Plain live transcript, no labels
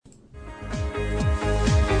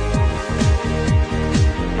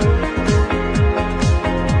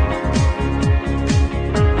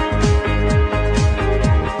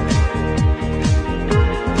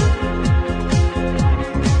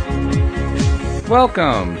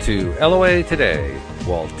Welcome to LOA Today.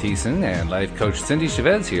 Walt Thiessen and life coach Cindie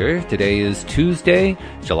Chavez here. Today is Tuesday,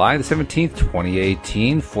 July the 17th,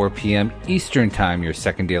 2018, 4 p.m. Eastern Time, your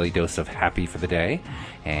second daily dose of happy for the day.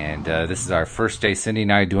 And this is our first day, Cindie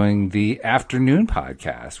and I, doing the afternoon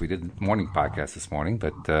podcast. We did the morning podcast this morning,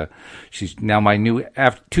 but she's now my new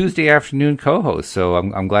Tuesday afternoon co-host. So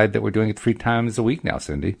I'm glad that we're doing it 3 times a week now,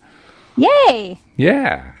 Cindie. Yay!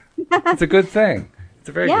 Yeah, it's a good thing. It's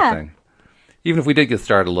a very good thing. Even if we did get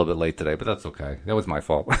started a little bit late today, but that's okay. That was my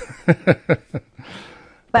fault.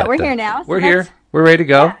 but we're here now. We're here. We're ready to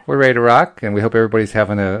go. Yeah. We're ready to rock, and we hope everybody's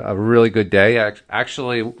having a really good day.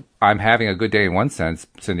 Actually, I'm having a good day in one sense,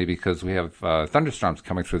 Cindie, because we have thunderstorms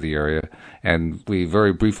coming through the area, and we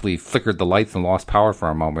very briefly flickered the lights and lost power for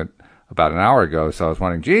a moment about an hour ago. So I was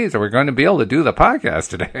wondering, geez, are we going to be able to do the podcast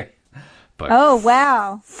today? But oh,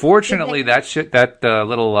 wow. Fortunately, that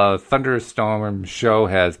little thunderstorm show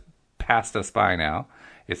has passed us by now.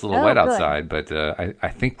 It's a little wet outside, but I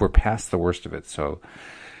think we're past the worst of it. So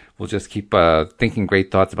we'll just keep thinking great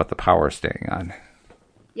thoughts about the power staying on.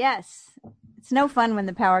 Yes. It's no fun when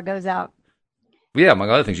the power goes out. Yeah, among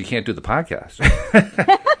other things, you can't do the podcast.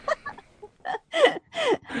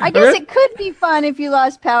 I guess it could be fun if you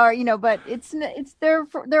lost power, but it's there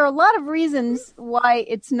are a lot of reasons why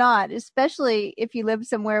it's not, especially if you live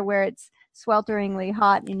somewhere where it's swelteringly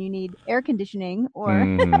hot and you need air conditioning, or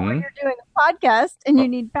when you're doing a podcast and you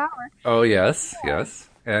need power. Oh, yes.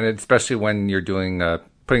 And especially when you're doing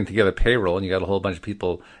putting together payroll and you got a whole bunch of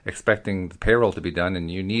people expecting the payroll to be done and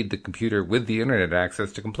you need the computer with the internet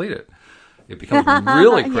access to complete it. It becomes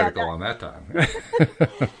really critical on that time.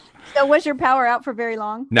 So was your power out for very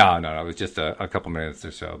long? No. It was just a couple minutes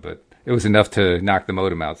or so, but it was enough to knock the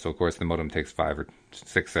modem out. So, of course, the modem takes 5 or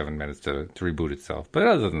 6, 7 minutes to reboot itself. But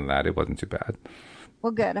other than that, it wasn't too bad.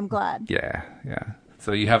 Well, good. I'm glad. Yeah.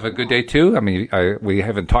 So you have a good day, too? I mean, we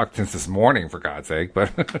haven't talked since this morning, for God's sake. But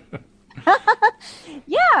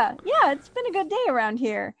Yeah. It's been a good day around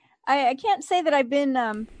here. I can't say that I've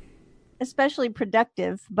been especially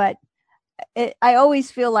productive, but I always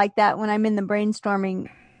feel like that when I'm in the brainstorming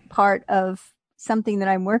part of something that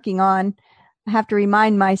I'm working on. I have to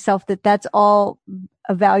remind myself that that's all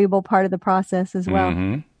a valuable part of the process as well.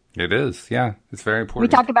 Mm-hmm. It is. Yeah. It's very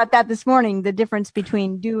important. We talked about that this morning, the difference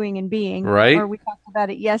between doing and being. Right. Or we talked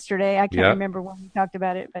about it yesterday. I can't remember when we talked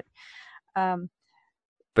about it, but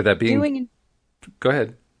that being go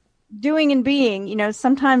ahead. Doing and being,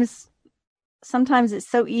 sometimes it's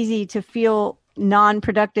so easy to feel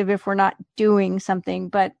non-productive if we're not doing something,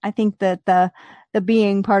 but I think that the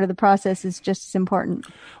being part of the process is just as important.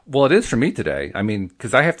 Well, it is for me today. I mean,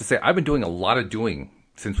 because I have to say, I've been doing a lot of doing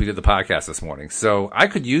since we did the podcast this morning. So I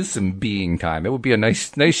could use some being time. It would be a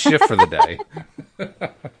nice shift for the day.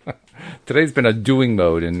 Today's been a doing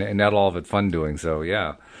mode and not all of it fun doing. So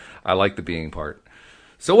yeah, I like the being part.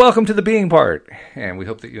 So welcome to the being part. And we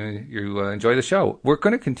hope that you enjoy the show. We're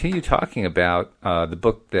going to continue talking about the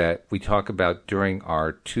book that we talk about during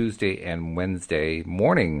our Tuesday and Wednesday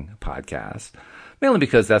morning podcast. Mainly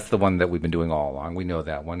because that's the one that we've been doing all along. We know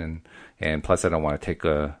that one, and plus I don't want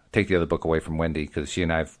to take the other book away from Wendy because she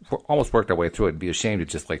and I have almost worked our way through it. It'd be a shame to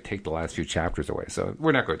just take the last few chapters away. So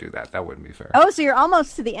we're not going to do that. That wouldn't be fair. Oh, so you're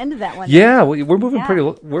almost to the end of that one. Yeah, we're moving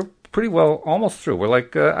we're pretty well almost through.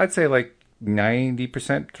 We're I'd say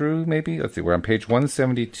 90% through maybe. Let's see. We're on page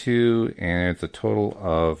 172, and it's a total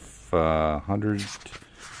of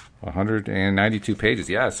 192 pages.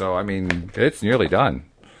 Yeah, so I mean it's nearly done.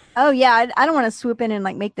 Oh, yeah. I don't want to swoop in and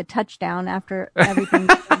make the touchdown after everything.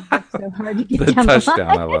 It's so hard to get the down touchdown. the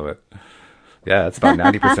line. I love it. Yeah, it's about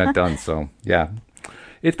 90% done. So, yeah,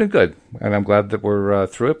 it's been good. And I'm glad that we're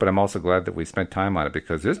through it. But I'm also glad that we spent time on it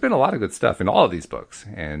because there's been a lot of good stuff in all of these books.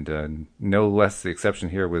 And no less the exception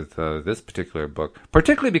here with this particular book,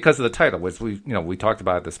 particularly because of the title, which we talked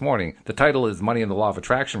about it this morning. The title is Money and the Law of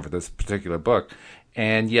Attraction for this particular book.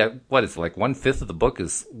 And yet, what is it, 1/5 of the book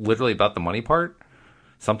is literally about the money part?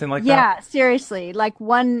 Something like that? Yeah, seriously.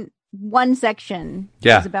 One section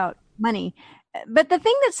is about money. But the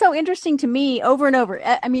thing that's so interesting to me over and over,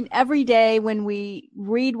 I mean, every day when we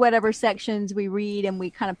read whatever sections we read and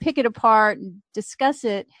we kind of pick it apart and discuss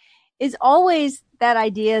it, is always that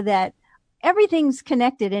idea that everything's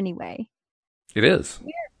connected anyway. It is.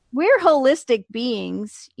 We're holistic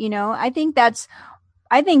beings, I think that's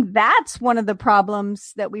one of the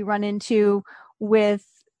problems that we run into with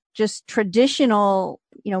just traditional,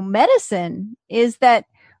 medicine is that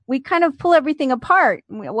we kind of pull everything apart.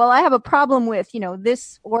 Well, I have a problem with,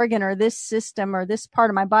 this organ or this system or this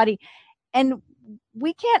part of my body. And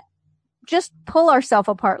we can't just pull ourselves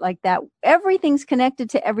apart like that. Everything's connected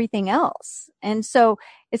to everything else. And so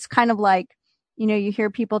it's kind of like, you hear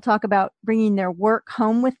people talk about bringing their work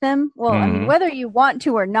home with them. Well, I mean, Mhm. whether you want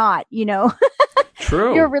to or not, your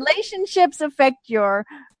True. relationships affect your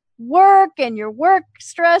work, and your work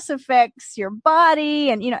stress affects your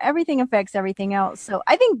body, and, everything affects everything else. So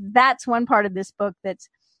I think that's one part of this book that's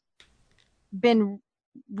been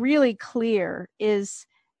really clear, is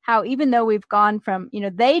how, even though we've gone from,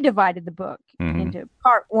 they divided the book Mhm. into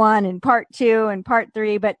part 1 and part 2 and part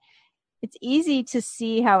 3, but it's easy to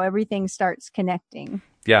see how everything starts connecting.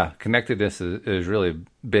 Yeah, connectedness is really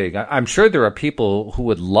big. I'm sure there are people who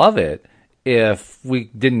would love it if we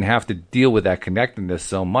didn't have to deal with that connectedness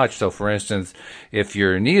so much. So, for instance, if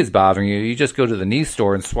your knee is bothering you, you just go to the knee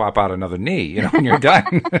store and swap out another knee, and you're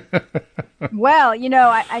done. Well,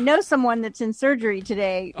 I know someone that's in surgery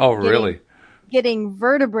today. Oh, really? Getting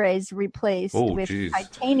vertebrae replaced Oh, with geez.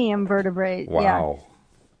 titanium vertebrae. Yeah. Wow.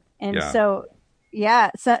 And Yeah. so, yeah,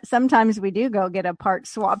 sometimes we do go get a part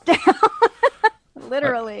swapped out.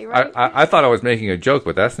 Literally, right? I thought I was making a joke,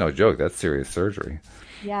 but that's no joke. That's serious surgery.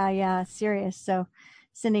 Yeah, serious. So,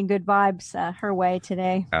 sending good vibes her way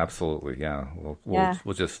today. Absolutely, yeah. We'll Yeah.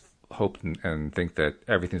 we'll just hope and think that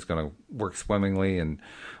everything's going to work swimmingly, and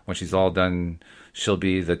when she's all done, she'll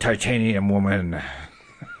be the titanium woman,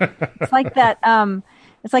 It's like that.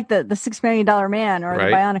 It's like the $6 million man, or the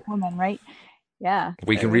right? Bionic Woman, right? Yeah.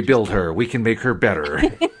 We So can we just, rebuild her. We can make her better.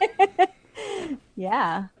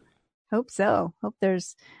 yeah. Hope so. Hope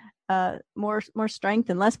there's more strength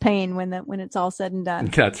and less pain when it's all said and done.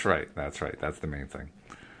 That's right. That's right. That's the main thing.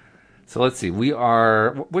 So let's see.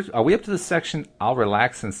 Are we up to the section? I'll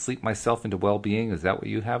relax and sleep myself into well-being. Is that what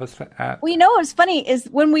you have us at? Well, what's funny is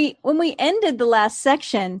when we ended the last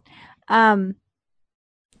section,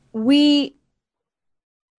 we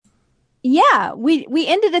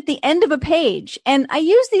ended at the end of a page, and I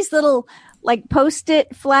use these little like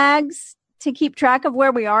Post-it flags to keep track of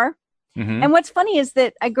where we are. Mm-hmm. And what's funny is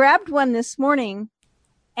that I grabbed one this morning,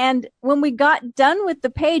 and when we got done with the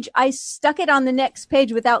page, I stuck it on the next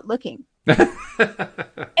page without looking. And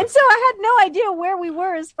so I had no idea where we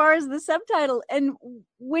were as far as the subtitle. And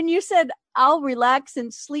when you said, I'll relax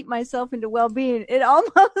and sleep myself into well-being, it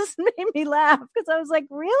almost made me laugh, because I was like,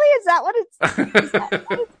 really? Is that what it's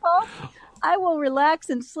called? I will relax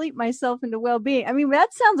and sleep myself into well-being. I mean,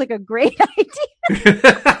 that sounds like a great idea.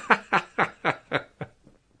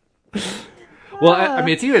 Well, I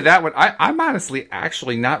mean, it's either that one. I'm honestly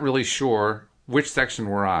actually not really sure which section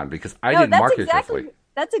we're on, because I didn't mark it carefully.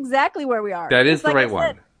 That's exactly where we are. That is the like right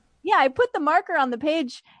one. Yeah, I put the marker on the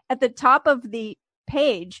page at the top of the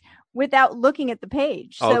page without looking at the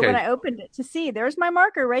page. So Okay. when I opened it to see, there's my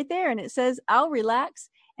marker right there, and it says, I'll relax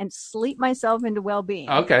and sleep myself into well-being.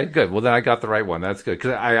 Okay, good. Well, then I got the right one. That's good,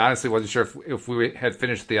 because I honestly wasn't sure if we had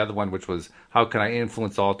finished the other one, which was how can I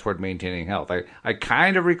influence all toward maintaining health. I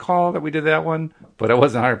kind of recall that we did that one, but I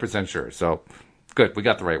wasn't 100% sure. So good, we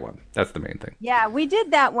got the right one. That's the main thing. Yeah, we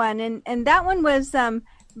did that one, and that one was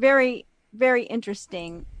very, very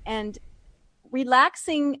interesting. And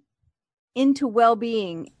relaxing into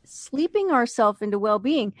well-being, sleeping ourselves into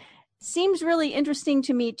well-being seems really interesting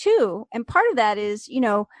to me too. And part of that is,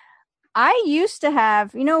 I used to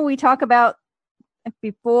have, we talk about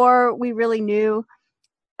before we really knew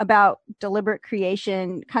about deliberate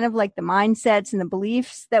creation, kind of like the mindsets and the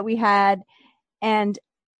beliefs that we had. And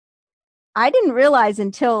I didn't realize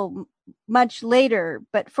until much later,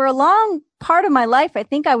 but for a long part of my life, I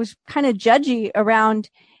think I was kind of judgy around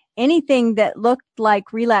anything that looked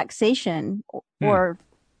like relaxation or,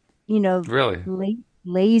 Really?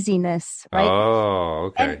 Laziness, right? Oh,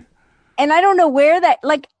 okay. And I don't know where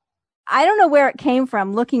I don't know where it came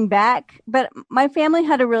from looking back, but my family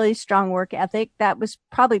had a really strong work ethic. That was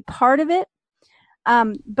probably part of it.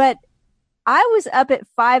 But I was up at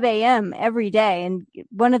 5 a.m. every day, and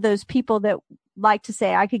one of those people that like to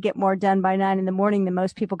say I could get more done by 9 a.m. than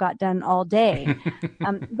most people got done all day.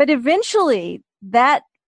 But eventually that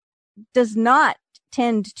does not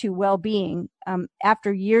tend to well-being.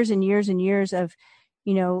 After years and years and years of,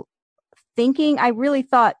 thinking, I really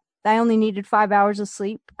thought I only needed 5 hours of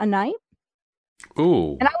sleep a night.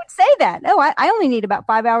 Ooh. And I would say that, I only need about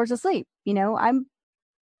 5 hours of sleep. I'm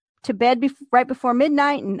to bed right before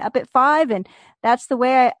midnight and up at 5. And that's the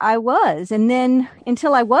way I was. And then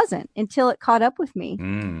until it caught up with me.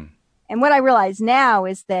 Mm. And what I realize now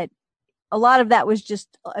is that a lot of that was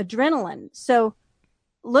just adrenaline. So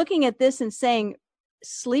looking at this and saying,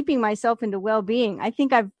 sleeping myself into well-being, I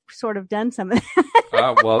think I've sort of done some of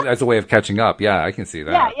that. Well, as a way of catching up. Yeah, I can see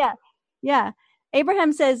that. Yeah.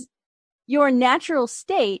 Abraham says, your natural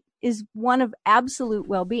state is one of absolute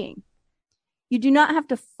well-being. You do not have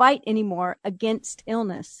to fight anymore against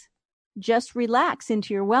illness. Just relax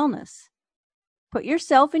into your wellness. Put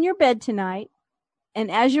yourself in your bed tonight,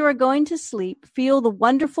 and as you are going to sleep, feel the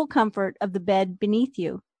wonderful comfort of the bed beneath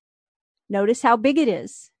you. Notice how big it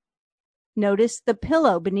is. Notice the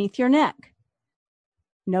pillow beneath your neck.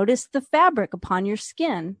 Notice the fabric upon your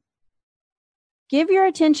skin. Give your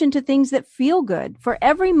attention to things that feel good. For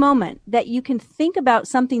every moment that you can think about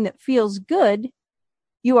something that feels good,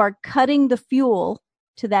 you are cutting the fuel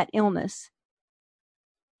to that illness.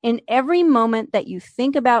 In every moment that you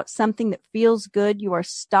think about something that feels good, you are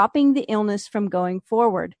stopping the illness from going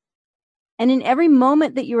forward. And in every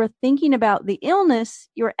moment that you are thinking about the illness,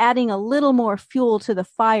 you're adding a little more fuel to the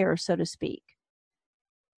fire, so to speak.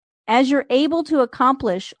 As you're able to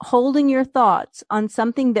accomplish holding your thoughts on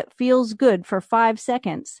something that feels good for 5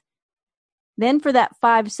 seconds, then for that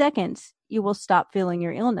 5 seconds, you will stop fueling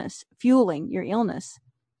your illness.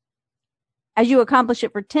 As you accomplish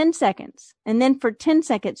it for 10 seconds, and then for 10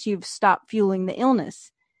 seconds, you've stopped fueling the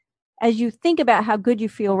illness. As you think about how good you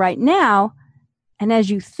feel right now, and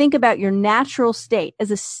as you think about your natural state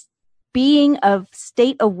as a being of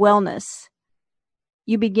state of wellness,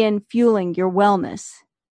 you begin fueling your wellness.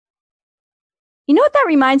 You know what that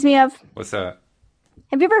reminds me of? What's that?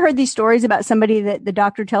 Have you ever heard these stories about somebody that the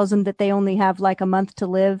doctor tells them that they only have like a month to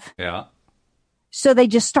live? Yeah. So they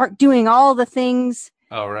just start doing all the things.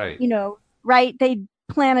 Oh, right. Right? They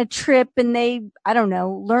plan a trip and they,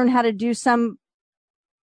 learn how to do some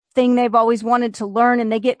thing they've always wanted to learn,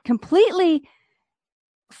 and they get completely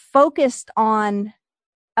focused on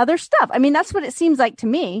other stuff. I mean, that's what it seems like to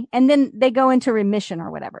me. And then they go into remission or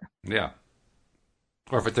whatever. Yeah.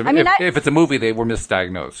 Or if it's a movie, they were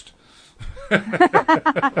misdiagnosed. But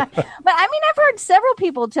I've heard several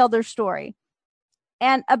people tell their story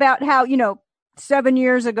and about how, 7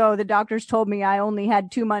 years ago, the doctors told me I only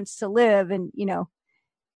had 2 months to live. And,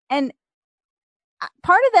 and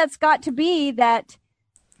part of that's got to be that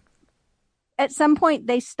at some point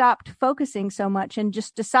they stopped focusing so much and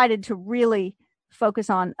just decided to really focus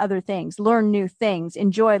on other things, learn new things,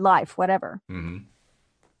 enjoy life, whatever. Mm-hmm.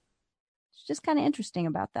 It's just kind of interesting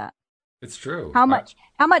about that. It's true. How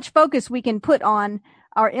much focus we can put on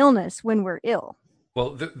our illness when we're ill.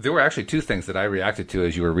 Well, there were actually two things that I reacted to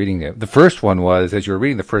as you were reading it. The first one was, as you were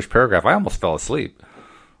reading the first paragraph, I almost fell asleep.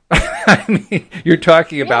 I mean, you're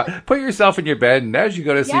talking about put yourself in your bed, and as you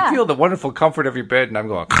go to sleep, feel the wonderful comfort of your bed. And I'm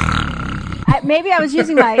going, maybe I was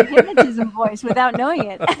using my hypnotism voice without knowing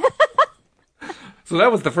it. So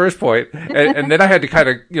that was the first point. And then I had to kind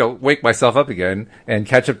of, wake myself up again and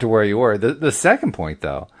catch up to where you were. The second point,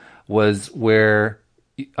 though, was where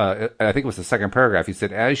I think it was the second paragraph. You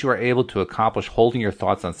said, as you are able to accomplish holding your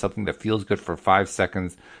thoughts on something that feels good for 5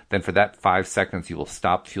 seconds, then for that 5 seconds, you will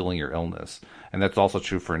stop fueling your illness. And that's also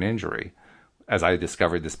true for an injury. As I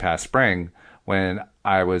discovered this past spring, when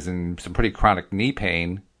I was in some pretty chronic knee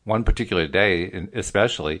pain, one particular day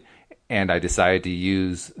especially, and I decided to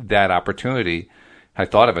use that opportunity. I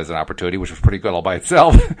thought of it as an opportunity, which was pretty good all by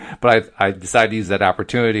itself, but I decided to use that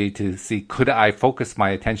opportunity to see, could I focus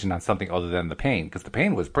my attention on something other than the pain? Because the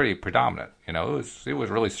pain was pretty predominant. It was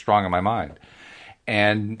really strong in my mind.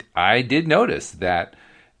 And I did notice that,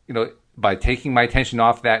 by taking my attention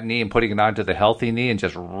off that knee and putting it onto the healthy knee and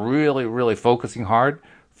just really, really focusing hard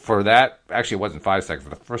for that, actually it wasn't 5 seconds.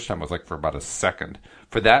 The first time it was like for about a second.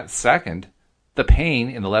 For that second, the pain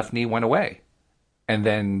in the left knee went away. And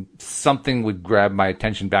then something would grab my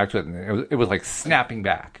attention back to it, and it was like snapping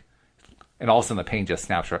back. And all of a sudden, the pain just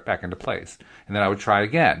snaps right back into place. And then I would try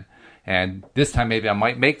again. And this time, maybe I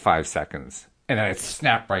might make 5 seconds. And then it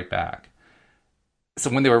snapped right back. So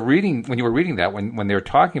when you were reading that, when they were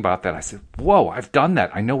talking about that, I said, whoa, I've done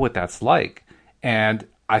that. I know what that's like. And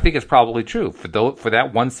I think it's probably true. For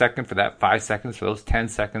that 1 second, for that 5 seconds, for those 10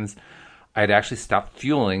 seconds, I had actually stopped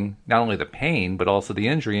fueling not only the pain, but also the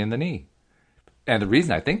injury in the knee. And the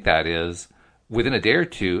reason I think that is, within a day or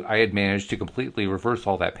two, I had managed to completely reverse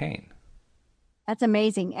all that pain. That's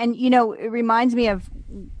amazing. And, it reminds me of,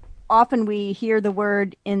 often we hear the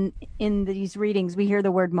word in these readings, we hear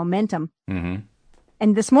the word momentum. Mm-hmm.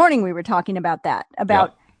 And this morning we were talking about that,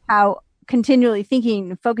 about how continually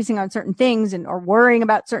thinking, focusing on certain things or worrying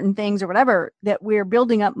about certain things or whatever, that we're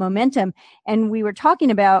building up momentum. And we were talking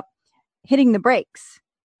about hitting the brakes.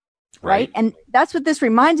 Right. And that's what this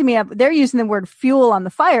reminds me of. They're using the word fuel on the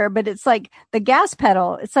fire, but it's like the gas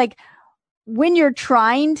pedal. It's like when you're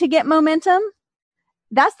trying to get momentum,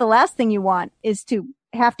 that's the last thing you want, is to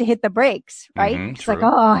have to hit the brakes. Right. Mm-hmm, it's true.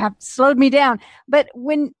 Like, have slowed me down. But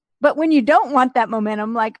when you don't want that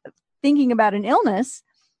momentum, like thinking about an illness,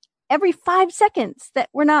 every 5 seconds that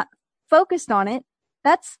we're not focused on it,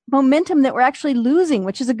 that's momentum that we're actually losing,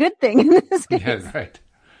 which is a good thing in this case. Yeah, right.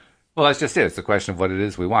 Well, that's just it. It's a question of what it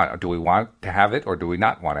is we want. Do we want to have it or do we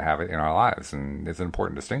not want to have it in our lives? And it's an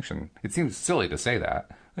important distinction. It seems silly to say that.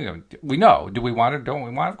 We know. Do we want it? Don't we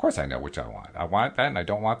want it? Of course I know which I want. I want that and I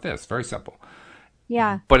don't want this. Very simple.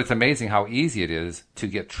 Yeah. But it's amazing how easy it is to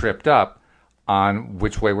get tripped up on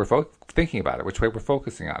which way we're thinking about it, which way we're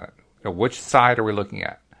focusing on it. Which side are we looking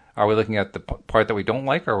at? Are we looking at the part that we don't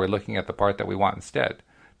like or are we looking at the part that we want instead?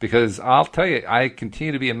 Because I'll tell you, I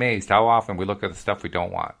continue to be amazed how often we look at the stuff we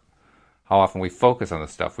don't want. How often we focus on the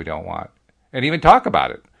stuff we don't want. And even talk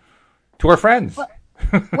about it to our friends.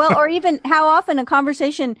 Well, or even how often a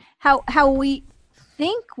conversation, how we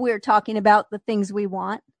think we're talking about the things we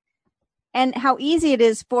want and how easy it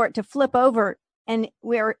is for it to flip over and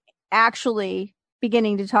we're actually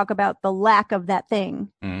beginning to talk about the lack of that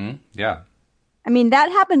thing. Mm-hmm. Yeah. I mean, that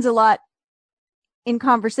happens a lot in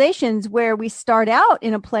conversations where we start out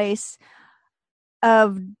in a place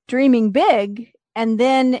of dreaming big and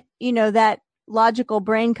then, that logical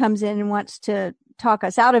brain comes in and wants to talk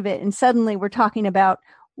us out of it. And suddenly we're talking about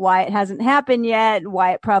why it hasn't happened yet,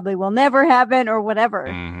 why it probably will never happen or whatever.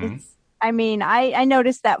 Mm-hmm. I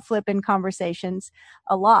noticed that flip in conversations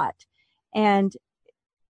a lot. And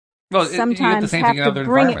sometimes you get the same have to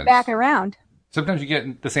bring it back around. Sometimes you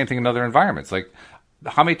get the same thing in other environments. Like,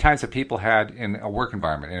 how many times have people had in a work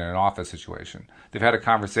environment, in an office situation, they've had a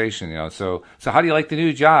conversation, so how do you like the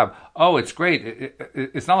new job? Oh, it's great.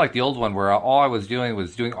 It's not like the old one where all I was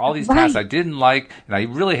doing all these tasks I didn't like, and I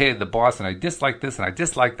really hated the boss, and I disliked this, and I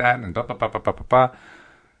disliked that, and blah, blah, blah, blah, blah, blah, blah.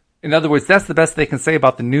 In other words, that's the best they can say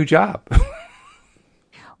about the new job.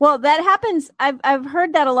 Well, that happens. I've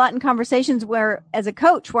heard that a lot in conversations where, as a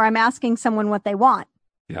coach, where I'm asking someone what they want.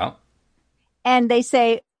 Yeah. And they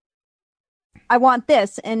say, I want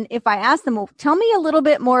this. And if I ask them, well, tell me a little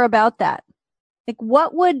bit more about that. Like,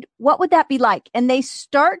 what would that be like? And they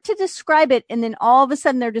start to describe it. And then all of a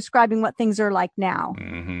sudden they're describing what things are like now.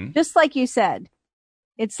 Mm-hmm. Just like you said,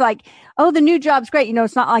 it's like, oh, the new job's great.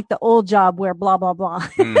 It's not like the old job where blah, blah, blah.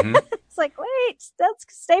 Mm-hmm. It's like, wait, let's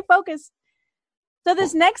stay focused. So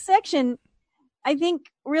this next section, I think,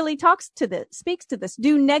 really speaks to this.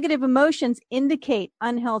 Do negative emotions indicate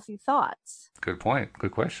unhealthy thoughts? Good point.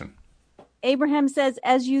 Good question. Abraham says,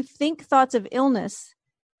 as you think thoughts of illness,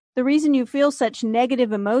 the reason you feel such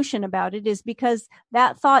negative emotion about it is because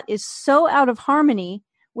that thought is so out of harmony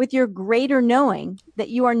with your greater knowing that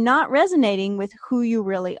you are not resonating with who you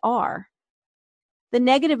really are. The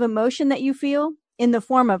negative emotion that you feel in the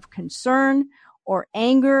form of concern or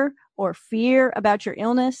anger or fear about your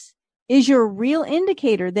illness is your real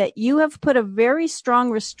indicator that you have put a very strong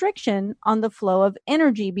restriction on the flow of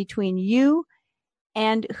energy between you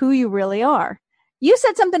and who you really are. You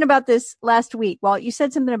said something about this last week. Well, you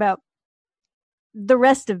said something about the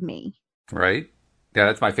rest of me. Right? Yeah,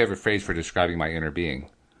 that's my favorite phrase for describing my inner being.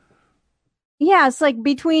 Yeah, it's like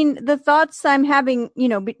between the thoughts I'm having,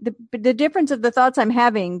 the difference of the thoughts I'm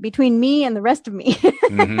having between me and the rest of me.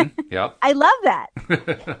 Mm-hmm. Yep. I love that.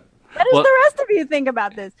 What does the rest of you think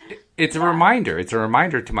about this? It's a reminder. It's a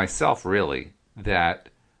reminder to myself, really, that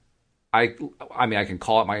I can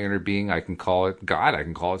call it my inner being. I can call it God. I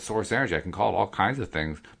can call it source energy. I can call it all kinds of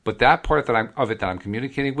things. But that part that I'm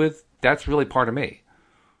communicating with, that's really part of me.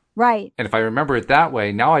 Right. And if I remember it that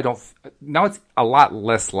way, now it's a lot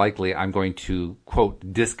less likely I'm going to,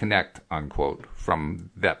 quote, disconnect, unquote,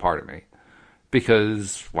 from that part of me.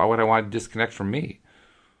 Because why would I want to disconnect from me?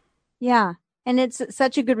 Yeah. And it's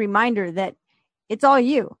such a good reminder that it's all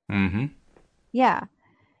you. Mm-hmm. Yeah.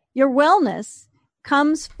 Your wellness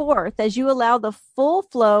comes forth as you allow the full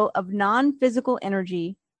flow of non-physical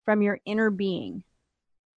energy from your inner being.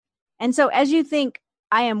 And so as you think,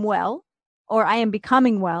 I am well, or I am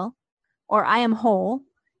becoming well, or I am whole,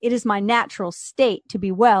 it is my natural state to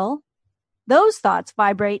be well, those thoughts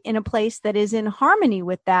vibrate in a place that is in harmony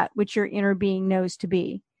with that which your inner being knows to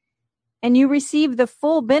be. And you receive the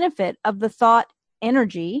full benefit of the thought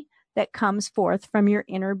energy that comes forth from your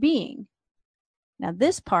inner being. Now,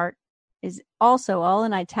 this part is also all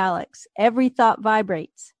in italics. Every thought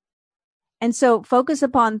vibrates. And so focus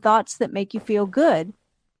upon thoughts that make you feel good,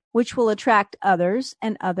 which will attract others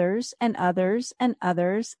and others and others and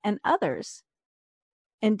others and others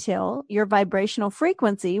until your vibrational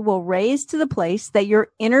frequency will raise to the place that your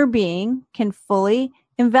inner being can fully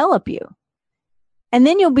envelop you. And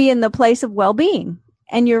then you'll be in the place of well-being,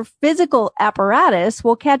 and your physical apparatus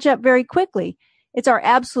will catch up very quickly. It's our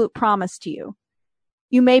absolute promise to you.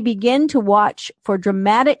 You may begin to watch for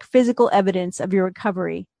dramatic physical evidence of your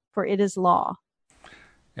recovery, for it is law.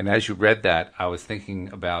 And as you read that, I was thinking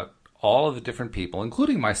about all of the different people,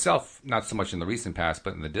 including myself, not so much in the recent past,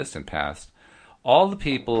 but in the distant past, all the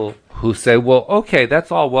people who say, well, okay,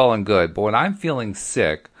 that's all well and good, but when I'm feeling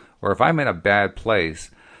sick or if I'm in a bad place,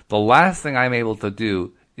 the last thing I'm able to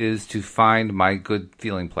do is to find my good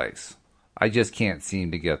feeling place. I just can't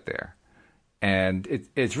seem to get there. And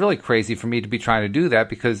it's really crazy for me to be trying to do that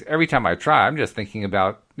because every time I try, I'm just thinking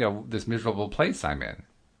about, this miserable place I'm in.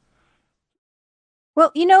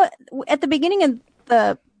 Well, at the beginning of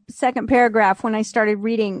the second paragraph, when I started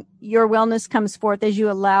reading, your wellness comes forth as you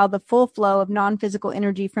allow the full flow of non-physical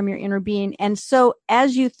energy from your inner being. And so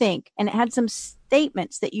as you think, and it had some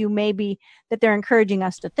statements that that they're encouraging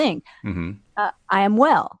us to think, I am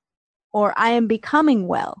well, or I am becoming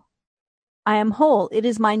well. I am whole. It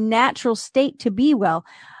is my natural state to be well.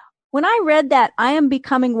 When I read that, I am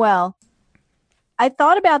becoming well, I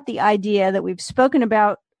thought about the idea that we've spoken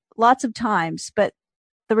about lots of times, but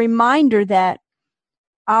the reminder that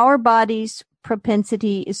our body's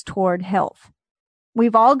propensity is toward health.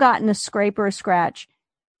 We've all gotten a scrape or a scratch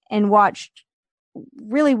and watched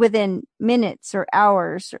really within minutes or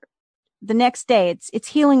hours or the next day, it's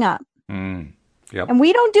healing up. Yep. And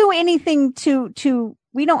we don't do anything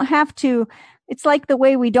we don't have to, it's like the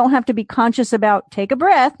way we don't have to be conscious about take a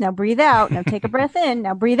breath, now breathe out, now take a breath in,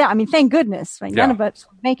 now breathe out. I mean, thank goodness, right? None of us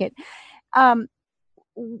would make it.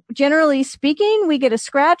 Generally speaking, we get a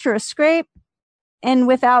scratch or a scrape, and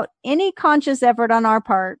without any conscious effort on our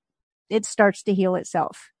part, it starts to heal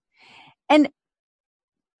itself. And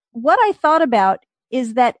what I thought about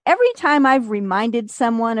is that every time I've reminded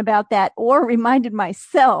someone about that or reminded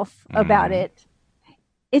myself about it,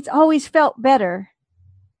 it's always felt better.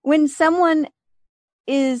 When someone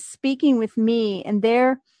is speaking with me and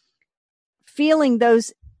they're feeling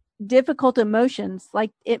those difficult emotions,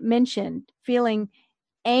 like it mentioned, feeling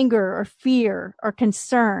anger or fear or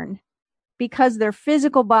concern because their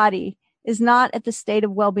physical body is not at the state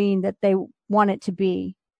of well-being that they want it to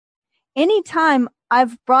be. Anytime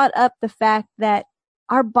I've brought up the fact that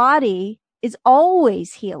our body is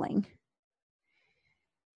always healing,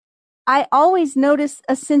 I always notice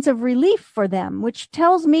a sense of relief for them, which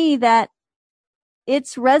tells me that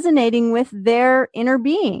it's resonating with their inner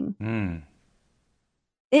being.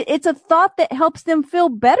 It's a thought that helps them feel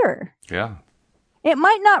better. Yeah. It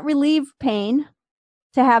might not relieve pain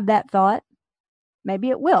to have that thought. Maybe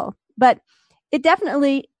it will, but it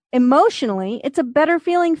definitely emotionally, it's a better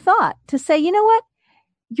feeling thought to say, you know what?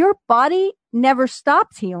 Your body never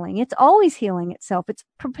stops healing. It's always healing itself. Its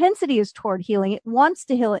propensity is toward healing. It wants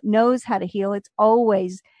to heal. It knows how to heal. It's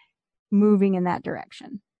always moving in that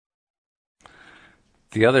direction.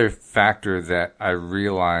 The other factor that I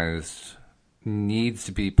realized needs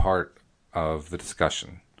to be part of the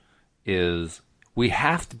discussion is we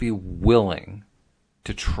have to be willing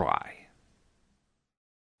to try.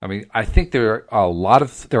 I mean, I think there are a lot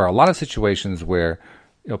of situations where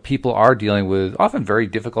people are dealing with often very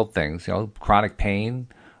difficult things. Chronic pain,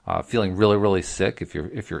 feeling really, really sick if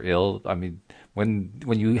you're ill. I mean, when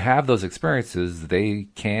you have those experiences, they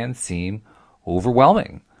can seem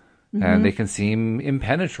overwhelming, and they can seem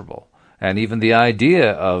impenetrable. And even the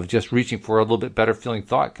idea of just reaching for a little bit better feeling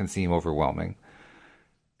thought can seem overwhelming.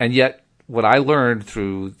 And yet, what I learned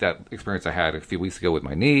through that experience I had a few weeks ago with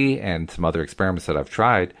my knee and some other experiments that I've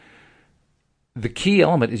tried, the key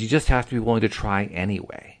element is you just have to be willing to try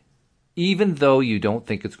anyway. Even though you don't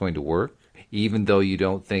think it's going to work, even though you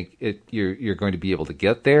don't think you're going to be able to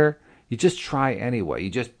get there, you just try anyway. You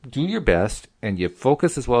just do your best and you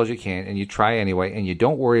focus as well as you can and you try anyway, and you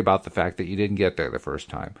don't worry about the fact that you didn't get there the first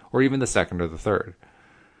time or even the second or the third.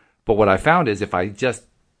 But what I found is if I just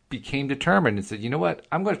became determined and said, you know what,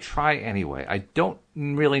 I'm going to try anyway. I don't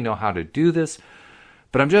really know how to do this,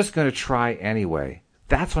 but I'm just going to try anyway.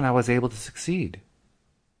 That's when I was able to succeed.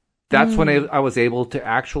 That's when I was able to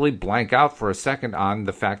actually blank out for a second on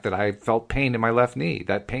the fact that I felt pain in my left knee.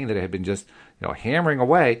 That pain that had been just hammering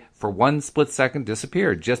away for one split second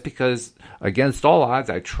disappeared just because, against all odds,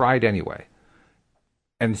 I tried anyway.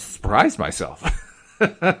 And surprised myself.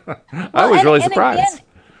 I was really surprised.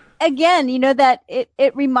 Again, that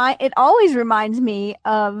it always reminds me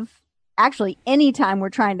of actually any time we're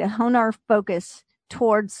trying to hone our focus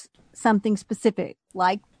towards something specific,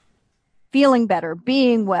 like feeling better,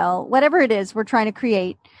 being well, whatever it is we're trying to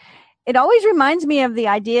create. It always reminds me of the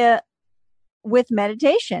idea with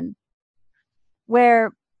meditation,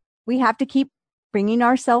 where we have to keep bringing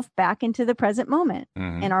ourselves back into the present moment.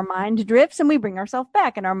 And our mind drifts and we bring ourselves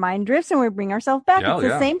back, and our mind drifts and we bring ourselves back. It's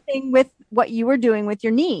the same thing with what you were doing with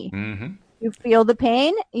your knee. You feel the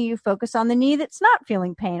pain, you focus on the knee that's not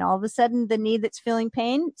feeling pain. All of a sudden, the knee that's feeling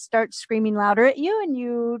pain starts screaming louder at you, and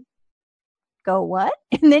you go, what?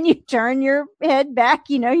 And then you turn your head back,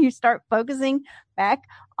 you start focusing back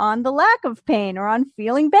on the lack of pain or on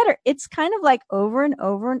feeling better. It's kind of like over and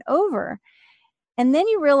over and over. And then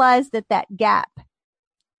you realize that gap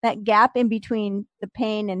in between the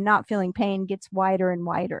pain and not feeling pain gets wider and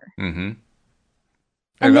wider. Mm-hmm.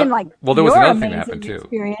 And then, like, well, there was another thing that happened too.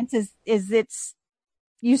 Experience is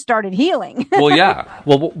you started healing. Well, yeah.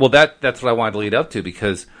 Well, that's what I wanted to lead up to,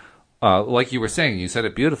 because, like you were saying, you said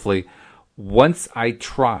it beautifully. Once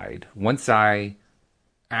I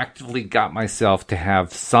actively got myself to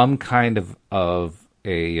have some kind of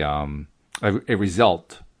a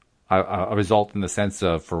result, a result in the sense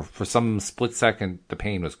of for some split second the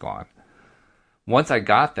pain was gone. Once I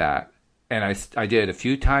got that, and I did it a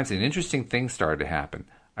few times, and interesting things started to happen.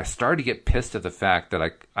 I started to get pissed at the fact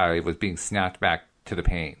that I was being snapped back to the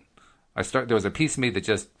pain. There was a piece of me that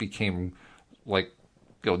just became like,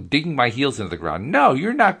 digging my heels into the ground. No,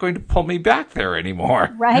 you're not going to pull me back there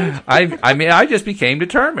anymore. Right. I just became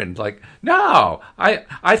determined. Like, no,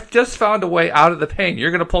 I've just found a way out of the pain.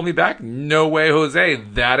 You're going to pull me back? No way, Jose.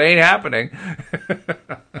 That ain't happening.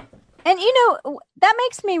 And that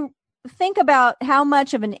makes me think about how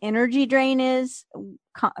much of an energy drain is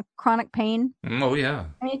chronic pain. Oh, yeah.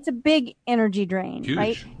 I mean, it's a big energy drain, Huge.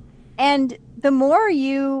 Right? And the more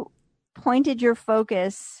you pointed your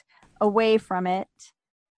focus away from it,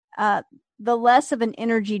 the less of an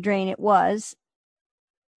energy drain it was.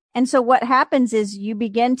 And so what happens is you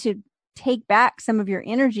begin to take back some of your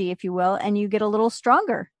energy, if you will, and you get a little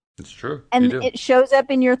stronger. It's true. And it shows up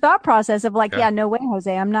in your thought process of like, yeah no way,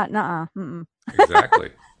 Jose, I'm not,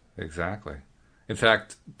 Exactly. In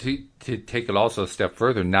fact, to take it also a step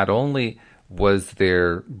further, not only was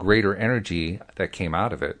there greater energy that came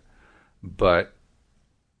out of it, but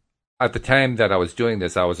at the time that I was doing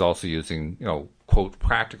this, I was also using, quote,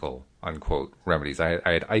 practical, unquote, remedies. I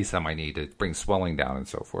had ice on my knee to bring swelling down and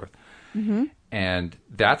so forth. Mm-hmm. And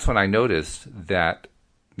that's when I noticed that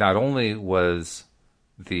not only was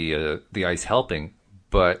the ice helping,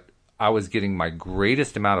 but I was getting my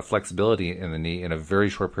greatest amount of flexibility in the knee in a very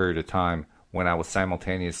short period of time when I was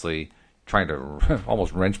simultaneously trying to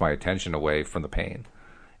almost wrench my attention away from the pain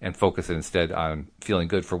and focus it instead on feeling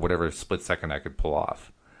good for whatever split second I could pull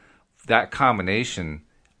off. That combination,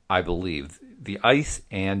 I believe, the ice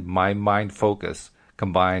and my mind focus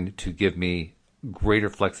combined to give me greater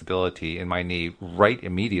flexibility in my knee right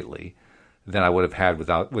immediately than I would have had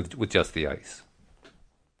with just the ice.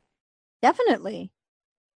 Definitely.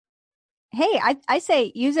 Hey, I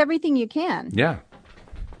say use everything you can. Yeah.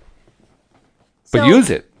 But use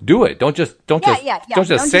it. Do it. Don't just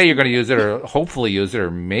say you're going to use it, or hopefully use it,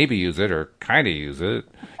 or maybe use it, or kind of use it.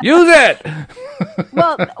 Use it.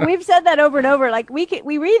 Well, we've said that over and over. Like we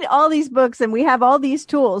read all these books and we have all these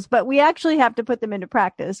tools, but we actually have to put them into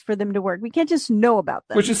practice for them to work. We can't just know about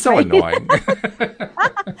them, which is so annoying.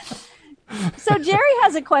 So Jerry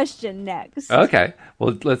has a question next. Okay.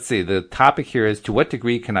 Well, let's see. The topic here is, to what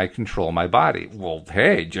degree can I control my body? Well,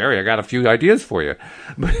 hey, Jerry, I got a few ideas for you.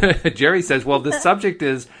 Jerry says, well, the subject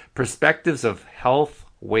is perspectives of health,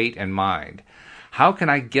 weight, and mind. How can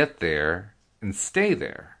I get there and stay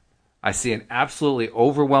there? I see an absolutely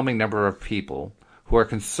overwhelming number of people who are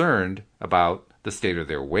concerned about the state of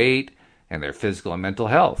their weight and their physical and mental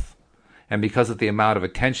health. And because of the amount of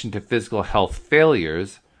attention to physical health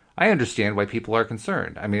failures, I understand why people are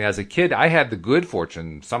concerned. I mean, as a kid, I had the good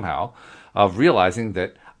fortune somehow of realizing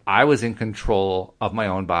that I was in control of my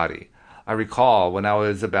own body. I recall when I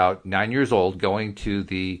was about 9 years old going to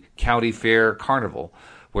the county fair carnival,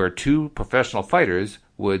 where two professional fighters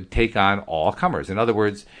would take on all comers. In other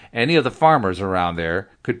words, any of the farmers around there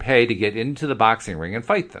could pay to get into the boxing ring and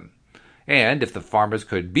fight them. And if the farmers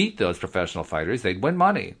could beat those professional fighters, they'd win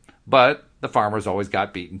money. But the farmers always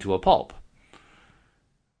got beaten to a pulp.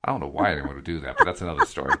 I don't know why anyone would do that, but that's another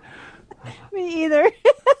story. Me either.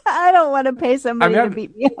 I don't want to pay somebody to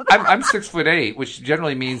beat me up. I'm 6'8", which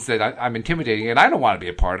generally means that I'm intimidating, and I don't want to be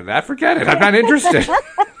a part of that. Forget it. I'm not interested.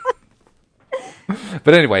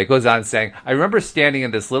 But anyway, it goes on saying, I remember standing in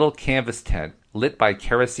this little canvas tent lit by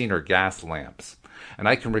kerosene or gas lamps, and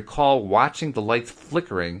I can recall watching the lights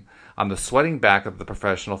flickering on the sweating back of the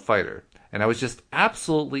professional fighter, and I was just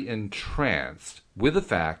absolutely entranced with the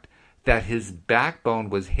fact that his backbone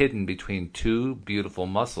was hidden between two beautiful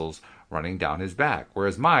muscles running down his back,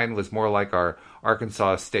 whereas mine was more like our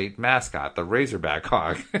Arkansas State mascot, the Razorback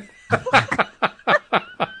hog.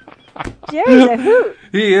 Jerry's a hoot.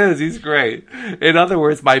 He is. He's great. In other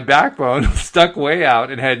words, my backbone stuck way out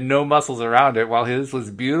and had no muscles around it, while his was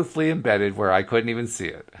beautifully embedded where I couldn't even see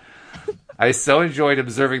it. I so enjoyed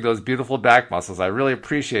observing those beautiful back muscles. I really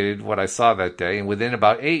appreciated what I saw that day, and within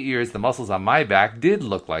about 8 years, the muscles on my back did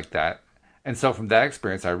look like that. And so from that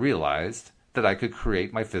experience, I realized that I could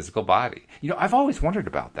create my physical body. I've always wondered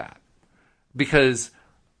about that because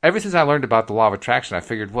ever since I learned about the law of attraction, I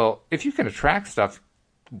figured, well, if you can attract stuff,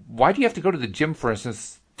 why do you have to go to the gym, for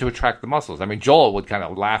instance, to attract the muscles? I mean, Joel would kind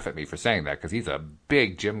of laugh at me for saying that because he's a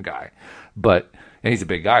big gym guy, and he's a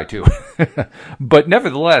big guy too. But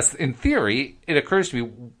nevertheless, in theory, it occurs to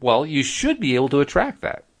me, well, you should be able to attract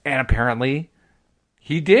that. And apparently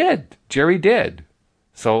he did. Jerry did.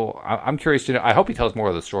 So I'm curious to know. I hope he tells more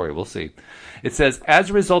of the story. We'll see. It says, as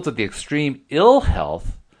a result of the extreme ill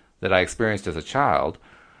health that I experienced as a child,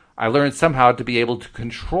 I learned somehow to be able to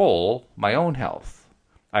control my own health.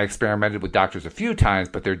 I experimented with doctors a few times,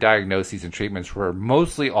 but their diagnoses and treatments were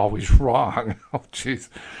mostly always wrong. Oh, jeez.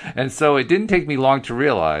 And so it didn't take me long to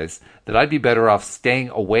realize that I'd be better off staying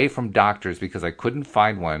away from doctors because I couldn't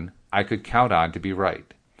find one I could count on to be right.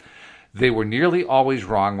 They were nearly always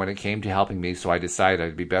wrong when it came to helping me, so I decided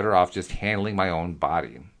I'd be better off just handling my own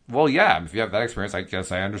body. Well, yeah, if you have that experience, I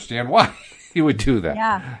guess I understand why you would do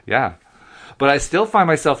that. Yeah. But I still find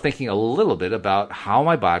myself thinking a little bit about how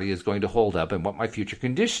my body is going to hold up and what my future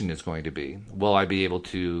condition is going to be. Will I be able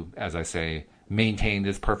to, as I say, maintain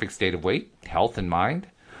this perfect state of weight, health, and mind?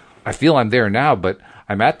 I feel I'm there now, but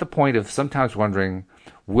I'm at the point of sometimes wondering,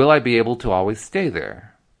 will I be able to always stay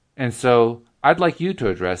there? And so I'd like you to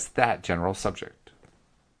address that general subject.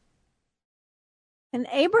 And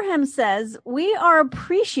Abraham says, we are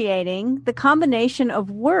appreciating the combination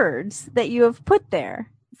of words that you have put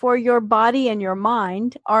there, for your body and your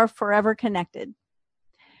mind are forever connected.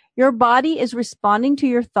 Your body is responding to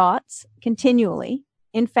your thoughts continually,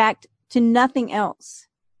 in fact, to nothing else.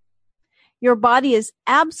 Your body is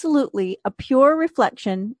absolutely a pure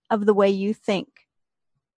reflection of the way you think.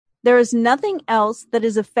 There is nothing else that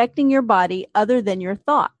is affecting your body other than your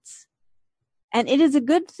thoughts. And it is a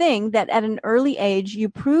good thing that at an early age you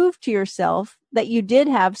proved to yourself that you did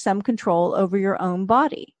have some control over your own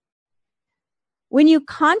body. When you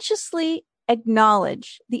consciously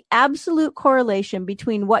acknowledge the absolute correlation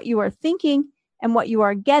between what you are thinking and what you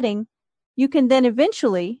are getting, you can then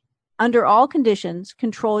eventually, under all conditions,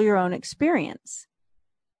 control your own experience.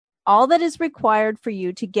 All that is required for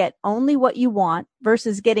you to get only what you want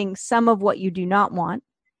versus getting some of what you do not want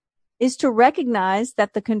is to recognize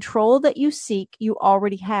that the control that you seek you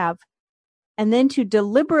already have, and then to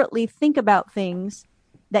deliberately think about things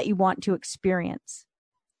that you want to experience.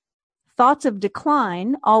 Thoughts of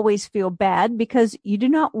decline always feel bad because you do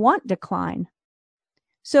not want decline.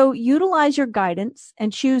 So utilize your guidance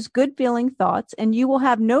and choose good feeling thoughts, and you will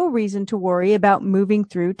have no reason to worry about moving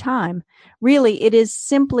through time. Really, it is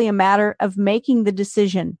simply a matter of making the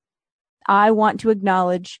decision. I want to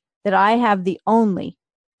acknowledge that I have the only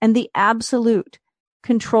and the absolute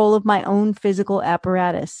control of my own physical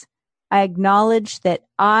apparatus. I acknowledge that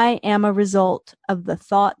I am a result of the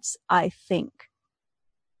thoughts I think.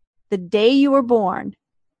 The day you were born,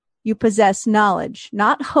 you possess knowledge,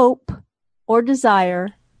 not hope or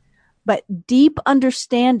desire, but deep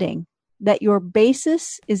understanding that your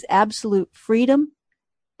basis is absolute freedom,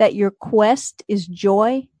 that your quest is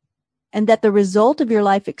joy, and that the result of your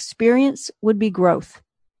life experience would be growth.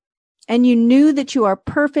 And you knew that you are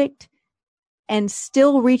perfect and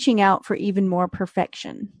still reaching out for even more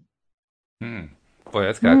perfection. Boy,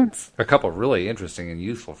 that's got a couple of really interesting and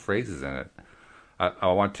useful phrases in it. I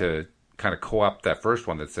want to kind of co-opt that first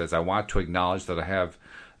one that says, I want to acknowledge that I have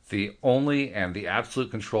the only and the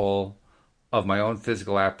absolute control of my own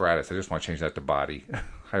physical apparatus. I just want to change that to body.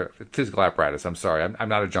 Physical apparatus, I'm sorry. I'm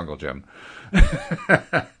not a jungle gym.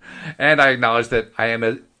 And I acknowledge that I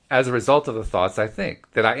am as a result of the thoughts I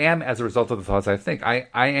think. That I am as a result of the thoughts I think. I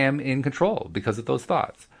am in control because of those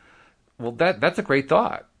thoughts. Well, that's a great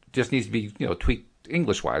thought. Just needs to be, tweaked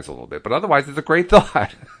English-wise a little bit. But otherwise, it's a great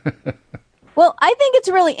thought. Well, I think it's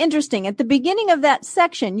really interesting. At the beginning of that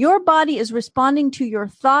section, your body is responding to your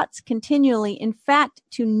thoughts continually. In fact,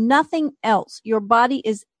 to nothing else. Your body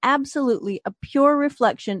is absolutely a pure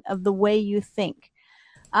reflection of the way you think.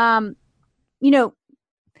 That's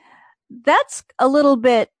a little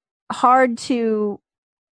bit hard to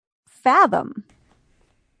fathom,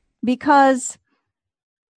 because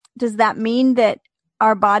does that mean that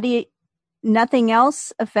our body, nothing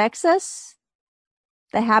else affects us?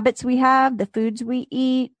 The habits we have, the foods we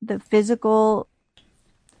eat, the physical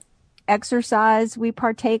exercise we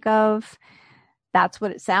partake of. That's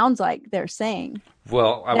what it sounds like they're saying.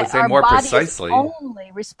 Well, I would say more precisely. Our body is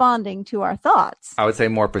only responding to our thoughts. I would say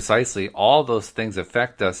more precisely, all those things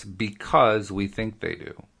affect us because we think they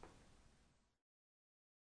do.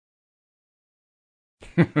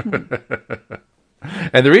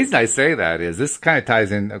 And the reason I say that is this kind of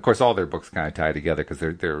ties in. Of course, all their books kind of tie together because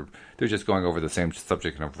they're just going over the same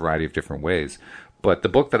subject in a variety of different ways. But the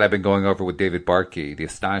book that I've been going over with David Barkey, The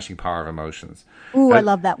Astonishing Power of Emotions, Ooh, I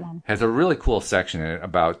love that one. has a really cool section in it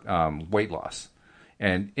about weight loss.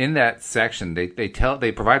 And in that section, they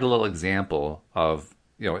provide a little example of,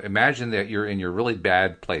 imagine that you're in your really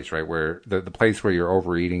bad place, right? Where the place where you're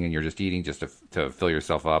overeating and you're just eating just to fill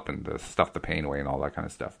yourself up and to stuff the pain away and all that kind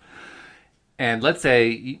of stuff. And let's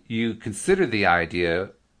say you consider the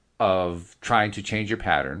idea of trying to change your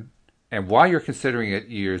pattern. And while you're considering it,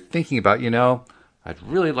 you're thinking about, I'd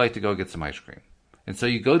really like to go get some ice cream. And so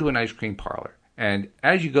you go to an ice cream parlor. And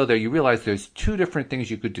as you go there, you realize there's two different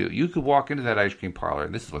things you could do. You could walk into that ice cream parlor.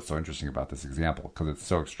 And this is what's so interesting about this example because it's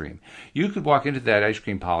so extreme. You could walk into that ice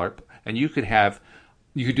cream parlor and you could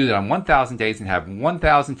do that on 1,000 days and have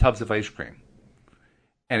 1,000 tubs of ice cream.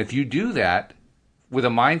 And if you do that with a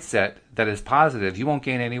mindset that is positive, you won't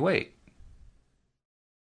gain any weight.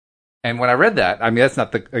 And when I read that, that's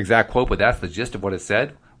not the exact quote, but that's the gist of what it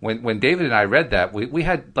said. When David and I read that, we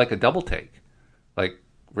had like a double take. Like,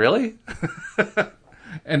 really?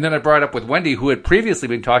 And then I brought it up with Wendy, who had previously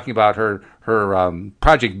been talking about her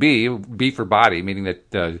Project B for body, meaning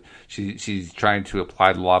that she's trying to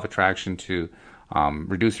apply the law of attraction to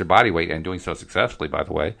reduce her body weight and doing so successfully, by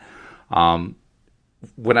the way.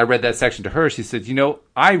 When I read that section to her, she said,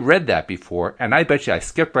 I read that before, and I bet you I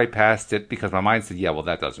skipped right past it because my mind said, yeah, well,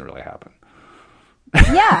 that doesn't really happen.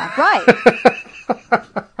 Yeah, right.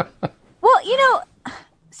 Well,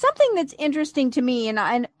 something that's interesting to me,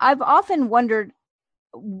 and I've often wondered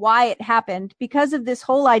why it happened because of this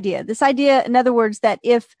whole idea. This idea, in other words, that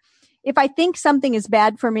if I think something is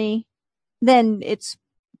bad for me, then it's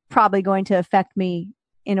probably going to affect me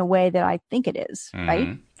in a way that I think it is,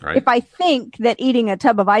 right? Right. If I think that eating a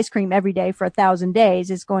tub of ice cream every day for 1,000 days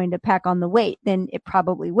is going to pack on the weight, then it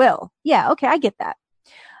probably will. Yeah, okay, I get that.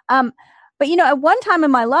 But at one time in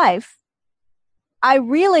my life, I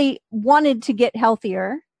really wanted to get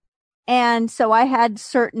healthier. And so I had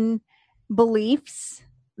certain beliefs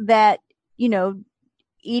that,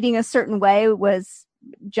 eating a certain way was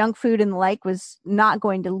junk food and the like was not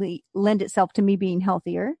going to lend itself to me being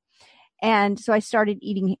healthier. And so I started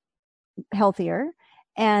eating healthier.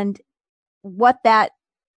 And what that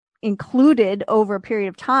included over a period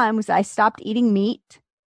of time was I stopped eating meat.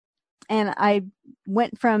 And I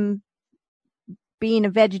went from being a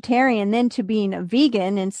vegetarian then to being a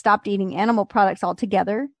vegan and stopped eating animal products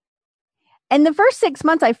altogether. And the first 6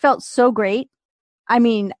 months, I felt so great.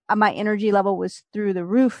 My energy level was through the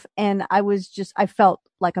roof and I felt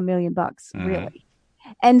like $1 million, really.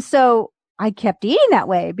 And so I kept eating that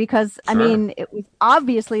way because, Sure. It was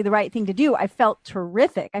obviously the right thing to do. I felt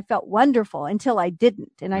terrific. I felt wonderful until I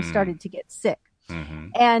didn't. And I started to get sick. Mm-hmm.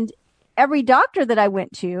 And every doctor that I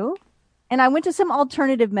went to, and I went to some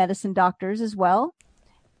alternative medicine doctors as well,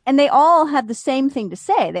 and they all had the same thing to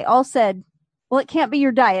say. They all said, well, it can't be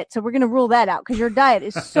your diet, so we're going to rule that out because your diet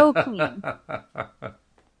is so clean. And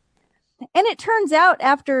it turns out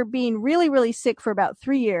after being really, really sick for about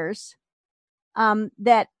 3 years,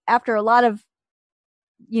 that after a lot of,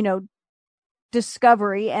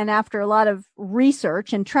 discovery and after a lot of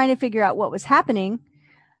research and trying to figure out what was happening,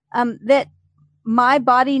 that my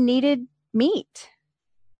body needed meat.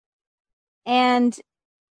 And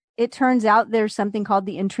it turns out there's something called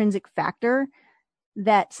the intrinsic factor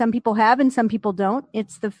that some people have and some people don't.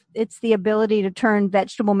 It's the ability to turn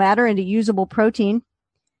vegetable matter into usable protein.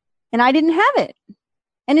 And I didn't have it.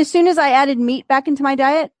 And as soon as I added meat back into my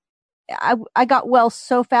diet, I got well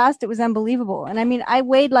so fast. It was unbelievable. And I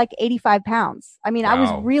weighed like 85 pounds. I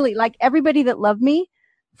was really like everybody that loved me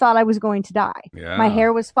thought I was going to die. Yeah. My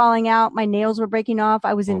hair was falling out. My nails were breaking off.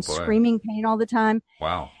 I was in screaming pain all the time.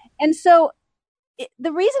 Wow. And so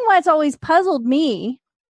the reason why it's always puzzled me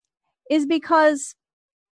is because,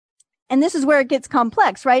 and this is where it gets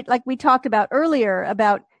complex, right? Like we talked about earlier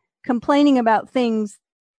about complaining about things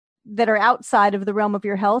that are outside of the realm of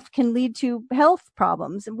your health can lead to health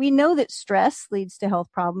problems. And we know that stress leads to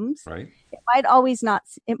health problems. Right.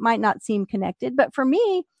 It might not seem connected, but for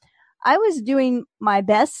me, I was doing my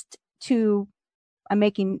best I'm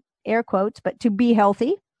making air quotes, but to be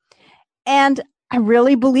healthy. And I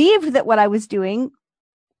really believed that what I was doing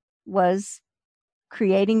was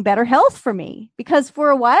creating better health for me because for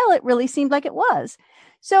a while it really seemed like it was.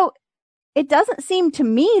 So it doesn't seem to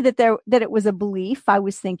me that it was a belief I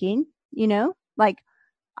was thinking, like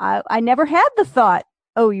I never had the thought,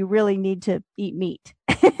 oh, you really need to eat meat.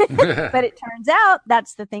 But it turns out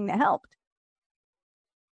that's the thing that helped.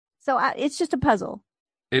 So it's just a puzzle.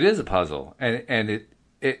 It is a puzzle. And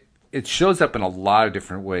it shows up in a lot of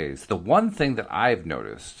different ways. The one thing that I've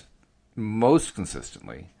noticed most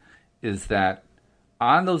consistently is that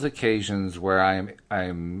on those occasions where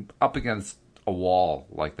I'm up against a wall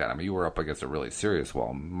like that. I mean, you were up against a really serious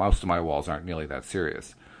wall. Most of my walls aren't nearly that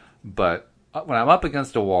serious. But when I'm up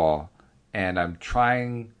against a wall and I'm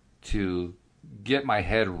trying to get my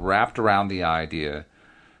head wrapped around the idea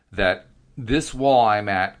that this wall I'm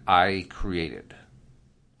at, I created.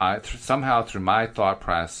 Somehow through my thought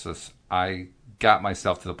process, I got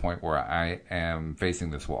myself to the point where I am facing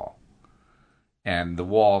this wall. And the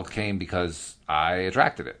wall came because I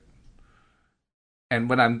attracted it. And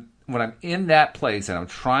when I'm in that place and I'm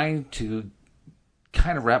trying to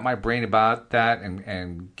kind of wrap my brain about that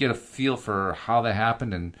and get a feel for how that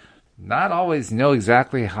happened and not always know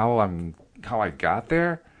exactly how I got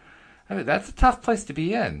there, I mean, that's a tough place to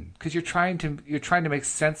be in because you're trying to make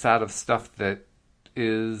sense out of stuff that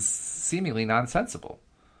is seemingly nonsensical.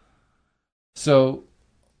 So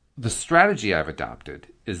the strategy I've adopted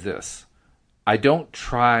is this. I don't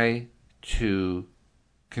try to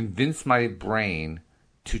convince my brain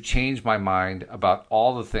to change my mind about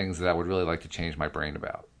all the things that I would really like to change my brain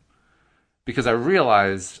about. Because I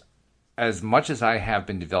realized as much as I have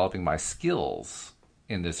been developing my skills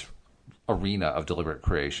in this arena of deliberate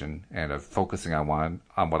creation and of focusing on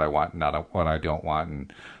what I want, not on what I don't want,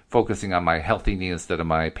 and focusing on my healthy knee instead of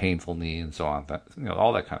my painful knee and so on,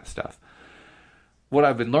 all that kind of stuff. What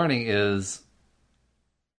I've been learning is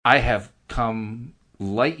I have come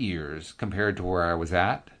light years compared to where I was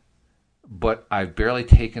at, but I've barely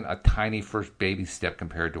taken a tiny first baby step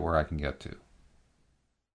compared to where I can get to.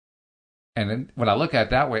 And then when I look at it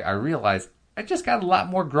that way, I realize I just got a lot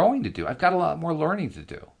more growing to do. I've got a lot more learning to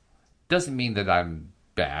do. Doesn't mean that I'm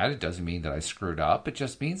bad. It doesn't mean that I screwed up. It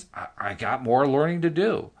just means I got more learning to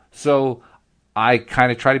do. So I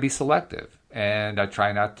kind of try to be selective, and I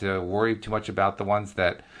try not to worry too much about the ones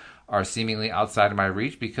that are seemingly outside of my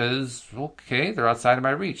reach because, okay, they're outside of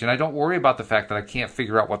my reach. And I don't worry about the fact that I can't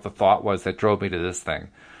figure out what the thought was that drove me to this thing.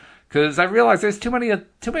 Because I realize there's too many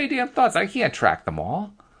damn thoughts. I can't track them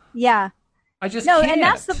all. Yeah. I just can't. And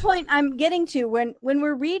that's the point I'm getting to when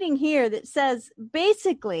we're reading here that says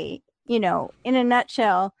basically, in a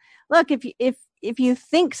nutshell, look, if you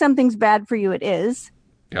think something's bad for you, it is.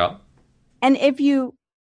 Yeah. And if you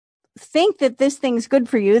think that this thing's good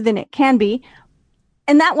for you, then it can be.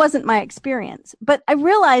 And that wasn't my experience. But I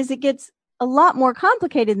realize it gets a lot more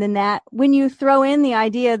complicated than that when you throw in the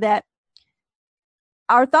idea that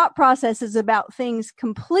our thought processes about things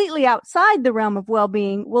completely outside the realm of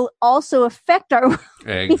well-being will also affect our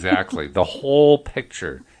well-being. Exactly. The whole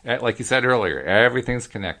picture. Like you said earlier, everything's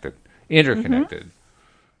connected, interconnected. Mm-hmm.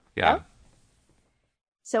 Yeah. Yep.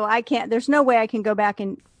 So there's no way I can go back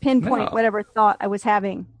and pinpoint whatever thought I was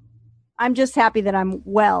having. I'm just happy that I'm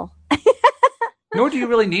well. Nor do you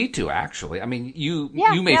really need to, actually. I mean, you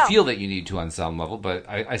may feel that you need to on some level, but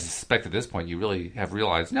I suspect at this point you really have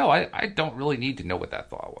realized, no, I don't really need to know what that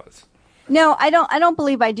thought was. No, I don't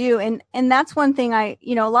believe I do. And that's one thing a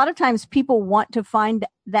lot of times people want to find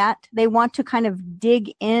that. They want to kind of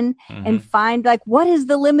dig in and find like, what is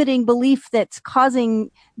the limiting belief that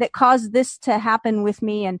caused this to happen with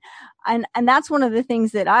me? And that's one of the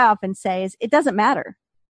things that I often say is it doesn't matter.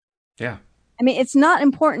 Yeah. I mean, it's not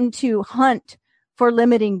important to hunt for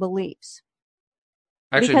limiting beliefs.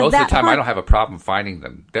 Actually, most of the time, I don't have a problem finding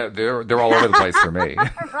them. They're all over the place for me.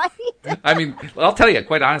 Right? I mean, I'll tell you,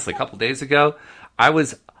 quite honestly, a couple days ago, I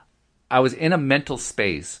was in a mental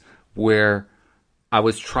space where I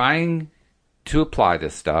was trying to apply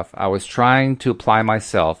this stuff. I was trying to apply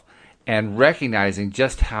myself and recognizing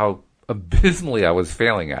just how abysmally I was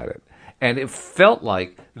failing at it. And it felt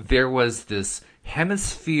like there was this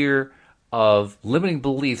hemisphere of limiting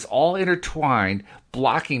beliefs all intertwined,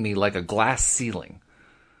 blocking me like a glass ceiling.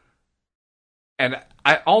 And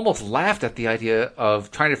I almost laughed at the idea of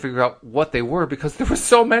trying to figure out what they were because there were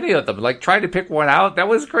so many of them. Like trying to pick one out, that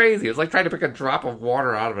was crazy. It was like trying to pick a drop of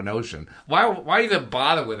water out of an ocean. Why even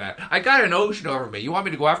bother with that? I got an ocean over me. You want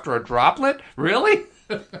me to go after a droplet? Really?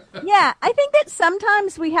 Yeah, I think that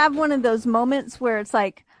sometimes we have one of those moments where it's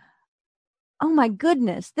like, oh my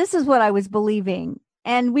goodness, this is what I was believing.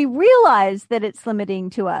 And we realize that it's limiting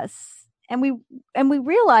to us. And we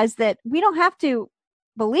realize that we don't have to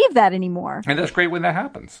believe that anymore. And that's great when that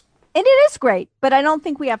happens. And it is great, but I don't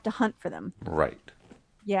think we have to hunt for them. Right.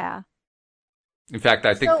 Yeah. In fact,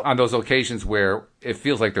 I think on those occasions where it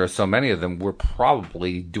feels like there are so many of them, we're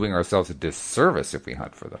probably doing ourselves a disservice if we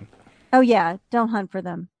hunt for them. Oh, yeah. Don't hunt for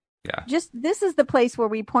them. Yeah. This is the place where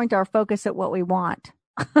we point our focus at what we want.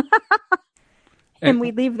 and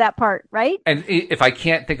we leave that part, right? And if I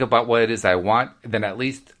can't think about what it is I want, then at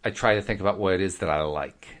least I try to think about what it is that I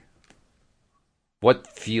like. What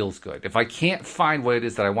feels good. If I can't find what it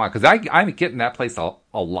is that I want, because I get in that place a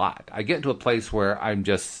lot. I get into a place where I'm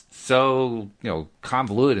just so,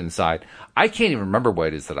 convoluted inside. I can't even remember what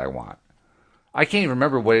it is that I want. I can't even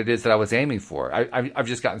remember what it is that I was aiming for. I've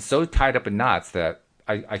just gotten so tied up in knots that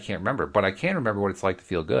I can't remember. But I can remember what it's like to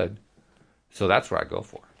feel good. So that's where I go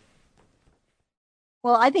for.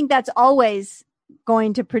 Well, I think that's always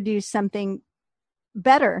going to produce something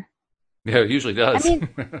better. Yeah, it usually does.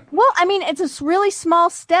 It's a really small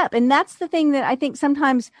step. And that's the thing that I think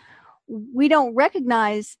sometimes we don't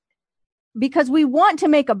recognize because we want to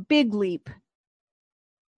make a big leap.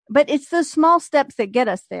 But it's the small steps that get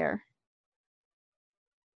us there.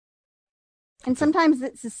 And sometimes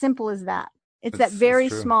it's as simple as that. It's that very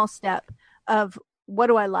small step of what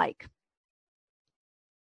do I like?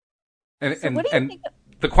 And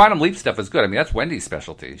the quantum leap stuff is good. I mean, that's Wendy's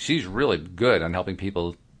specialty. She's really good on helping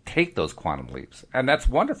people take those quantum leaps. And that's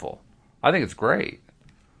wonderful. I think it's great.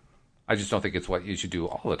 I just don't think it's what you should do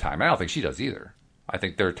all the time. I don't think she does either. I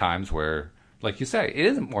think there are times where, like you say, it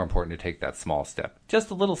isn't more important to take that small step.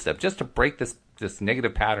 Just a little step. Just to break this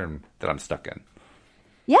negative pattern that I'm stuck in.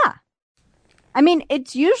 Yeah. I mean,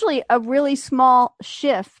 it's usually a really small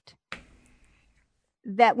shift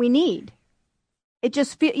that we need. It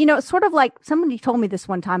just feels, it's sort of like somebody told me this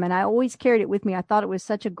one time and I always carried it with me. I thought it was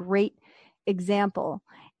such a great example.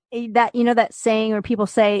 That, that saying where people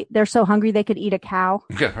say they're so hungry they could eat a cow.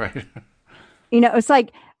 Yeah, right. It's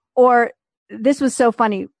like, or this was so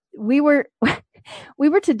funny. We were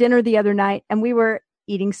to dinner the other night and we were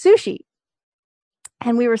eating sushi.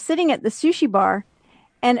 And we were sitting at the sushi bar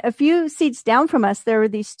and a few seats down from us, there were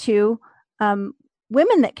these two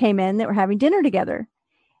women that came in that were having dinner together.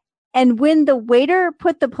 And when the waiter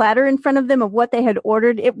put the platter in front of them of what they had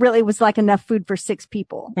ordered, it really was like enough food for 6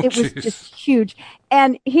 people. It was just huge.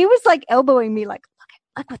 And he was like elbowing me like,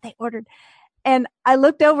 look what they ordered. And I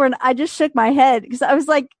looked over and I just shook my head because I was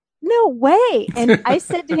like, no way. And I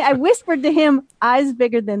said to him, I whispered to him, eyes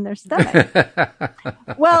bigger than their stomach.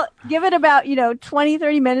 Well, give it about, 20,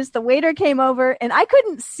 30 minutes. The waiter came over and I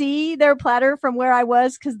couldn't see their platter from where I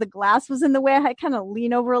was because the glass was in the way. I had kind of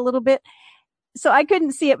lean over a little bit. So I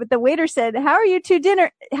couldn't see it, but the waiter said, how are you two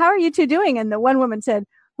doing? And the one woman said,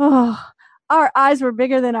 oh, our eyes were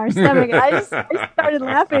bigger than our stomach. And I started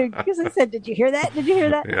laughing because I said, did you hear that? Did you hear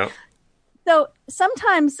that? Yep. So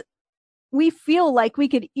sometimes we feel like we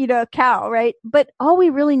could eat a cow, right? But all we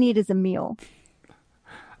really need is a meal.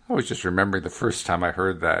 I was just remembering the first time I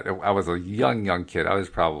heard that. I was a young kid. I was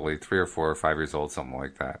probably 3 or 4 or 5 years old, something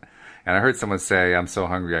like that. And I heard someone say, I'm so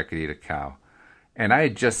hungry I could eat a cow. And I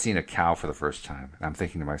had just seen a cow for the first time. And I'm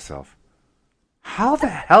thinking to myself, how the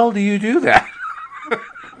hell do you do that?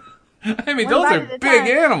 I mean, those are big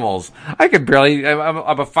animals. I could barely, I'm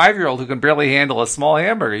a 5-year-old who can barely handle a small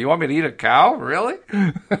hamburger. You want me to eat a cow? Really?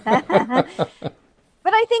 But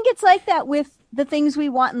I think it's like that with the things we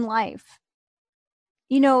want in life.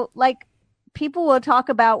 Like people will talk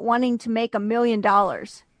about wanting to make $1 million. Okay.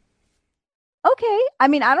 I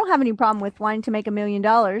mean, I don't have any problem with wanting to make $1 million,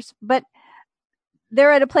 but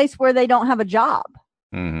they're at a place where they don't have a job.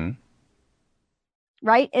 Mm-hmm.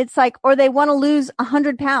 Right? It's like, or they want to lose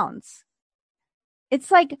 100 pounds. It's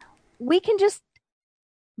like, we can just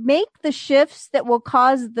make the shifts that will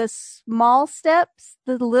cause the small steps,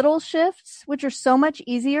 the little shifts, which are so much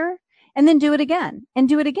easier, and then do it again and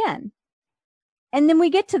do it again. And then we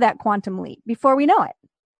get to that quantum leap before we know it.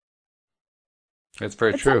 That's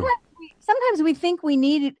very true. Sometimes we think we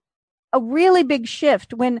need a really big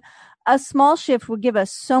shift when a small shift would give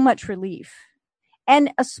us so much relief.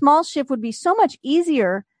 And a small shift would be so much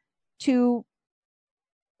easier to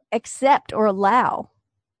accept or allow.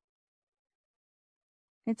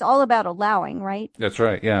 It's all about allowing, right? That's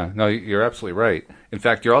right. Yeah. No, you're absolutely right. In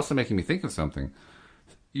fact, you're also making me think of something.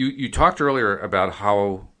 You talked earlier about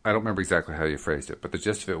how, I don't remember exactly how you phrased it, but the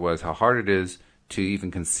gist of it was how hard it is to even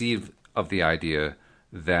conceive of the idea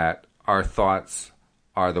that our thoughts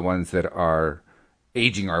are the ones that are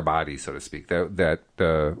aging our bodies, so to speak, that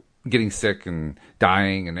getting sick and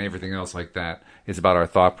dying and everything else like that is about our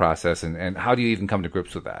thought process. And how do you even come to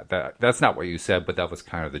grips with that? That's not what you said, but that was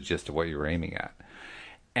kind of the gist of what you were aiming at.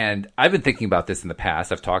 And I've been thinking about this in the past.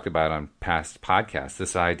 I've talked about it on past podcasts,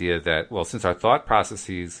 this idea that, well, since our thought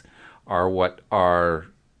processes are what are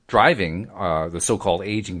driving the so-called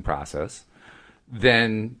aging process,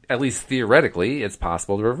 then at least theoretically, it's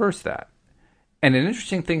possible to reverse that. And an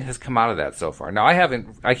interesting thing has come out of that so far. Now,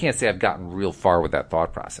 I can't say I've gotten real far with that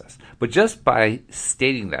thought process, but just by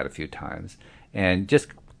stating that a few times and just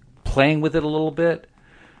playing with it a little bit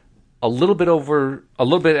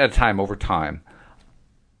at a time over time,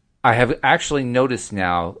 I have actually noticed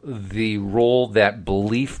now the role that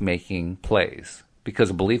belief making plays, because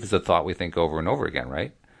a belief is a thought we think over and over again,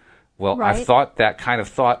 right? Well, Right. I've thought that kind of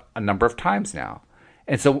thought a number of times now.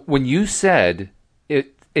 And so when you said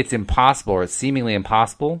it's impossible, or it's seemingly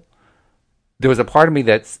impossible, there was a part of me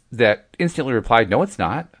that instantly replied, no, it's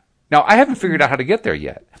not. Now, I haven't figured out how to get there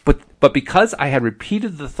yet. But because I had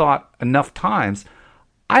repeated the thought enough times,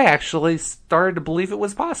 I actually started to believe it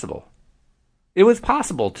was possible. It was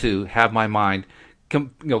possible to have my mind,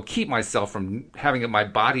 keep myself from having my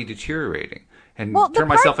body deteriorating and turn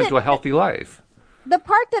myself into a healthy life. The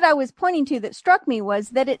part that I was pointing to that struck me was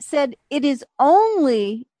that it said it is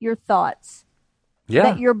only your thoughts.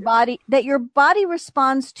 Yeah. That your body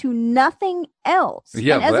responds to nothing else.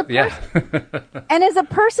 Yeah, and as a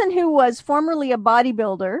person who was formerly a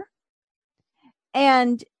bodybuilder,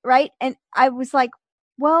 and I was like,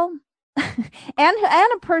 well, and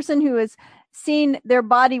a person who has seen their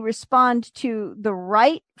body respond to the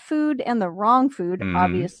right food and the wrong food,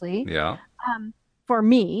 obviously. Yeah. For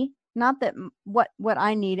me, not that what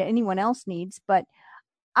I need, anyone else needs, but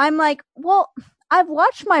I'm like, well, I've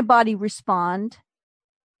watched my body respond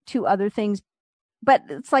to other things, but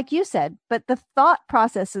it's like you said, but the thought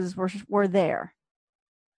processes were there.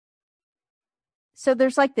 So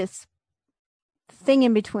there's like this thing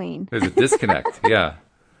in between. There's a disconnect. Yeah.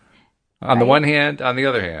 On the one hand, on the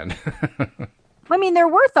other hand. I mean, there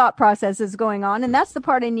were thought processes going on, and that's the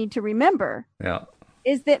part I need to remember. Yeah.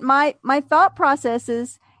 Is that my thought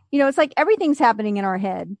processes, it's like everything's happening in our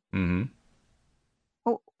head. Mm-hmm.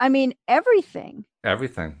 Well, I mean, everything.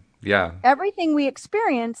 Everything. Yeah. Everything we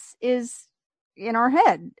experience is in our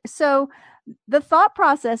head. So the thought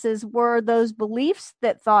processes were those beliefs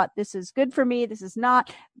that thought this is good for me, this is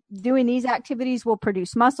not, doing these activities will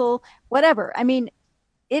produce muscle, whatever. I mean,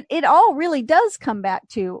 it all really does come back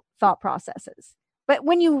to thought processes. But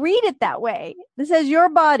when you read it that way, it says your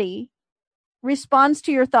body responds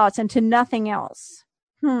to your thoughts and to nothing else.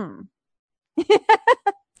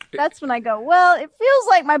 That's when I go, well, it feels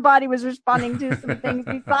like my body was responding to some things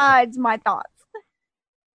besides my thoughts.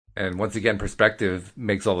 And once again, perspective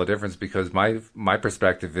makes all the difference, because my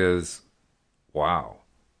perspective is, wow,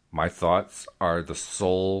 my thoughts are the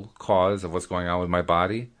sole cause of what's going on with my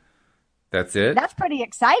body. That's it. That's pretty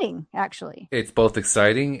exciting, actually. It's both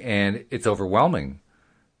exciting and it's overwhelming,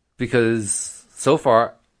 because so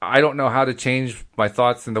far I don't know how to change my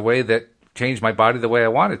thoughts in the way that change my body the way I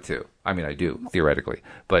want it to. I mean, I do, theoretically.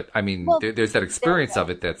 But, I mean, there's that experience of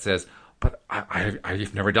it that says, but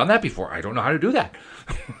I've never done that before. I don't know how to do that.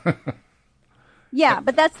 Yeah,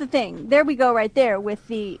 but that's the thing. There we go right there with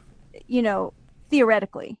the,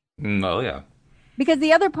 theoretically. Oh, yeah. Because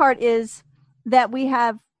the other part is that we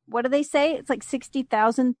have, what do they say? It's like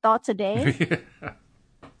 60,000 thoughts a day. Yeah.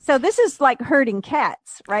 So this is like herding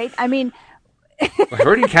cats, right? I mean...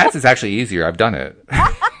 herding cats is actually easier. I've done it.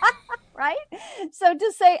 Right? So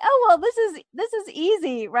to say, oh, well, this is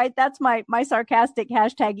easy, right? That's my sarcastic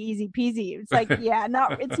hashtag easy peasy. It's like, yeah,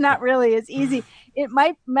 it's not really as easy. It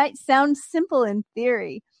might sound simple in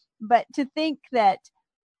theory, but to think that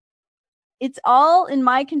it's all in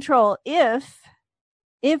my control if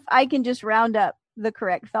I can just round up the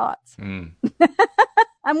correct thoughts. I'm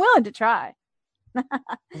willing to try.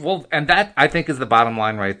 Well, and that, I think, is the bottom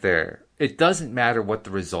line right there. It doesn't matter what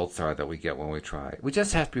the results are that we get when we try. We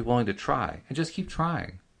just have to be willing to try and just keep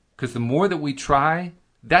trying. Because the more that we try,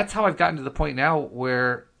 that's how I've gotten to the point now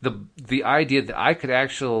where the idea that I could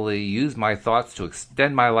actually use my thoughts to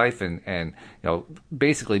extend my life and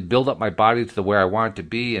basically build up my body to where I want it to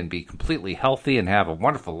be and be completely healthy and have a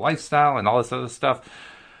wonderful lifestyle and all this other stuff,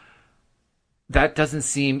 that doesn't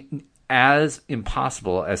seem as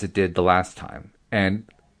impossible as it did the last time. And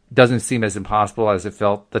doesn't seem as impossible as it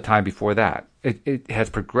felt the time before that. It has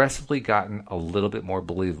progressively gotten a little bit more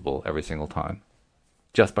believable every single time,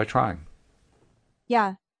 just by trying.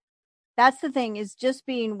 Yeah. That's the thing, is just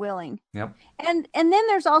being willing. Yep. And then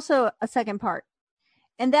there's also a second part.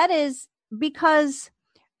 And that is because,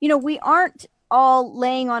 we aren't all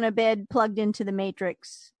laying on a bed plugged into the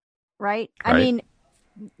matrix, right? I mean,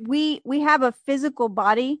 we have a physical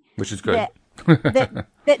body, which is good,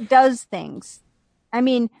 that does things. I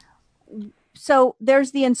mean, so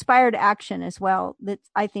there's the inspired action as well that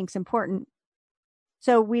I think is important.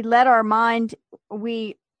 So we let our mind,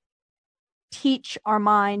 we teach our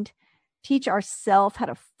mind, teach ourselves how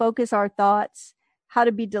to focus our thoughts, how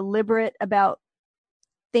to be deliberate about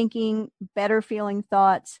thinking better feeling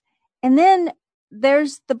thoughts. And then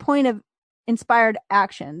there's the point of inspired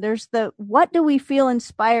action. There's what do we feel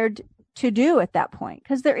inspired to do at that point,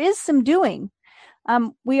 because there is some doing.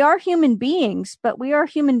 We are human beings, but we are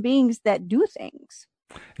human beings that do things.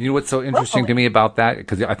 You know what's so interesting to me about that?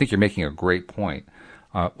 Because I think you're making a great point.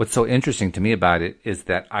 What's so interesting to me about it is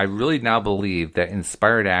that I really now believe that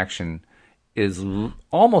inspired action is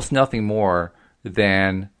almost nothing more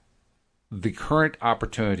than the current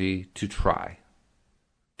opportunity to try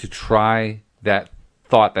that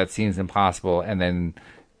thought that seems impossible, and then,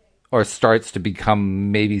 or starts to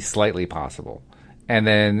become maybe slightly possible, and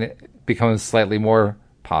then becomes slightly more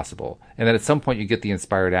possible. And then at some point you get the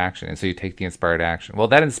inspired action, and so you take the inspired action. Well,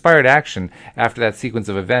 that inspired action, after that sequence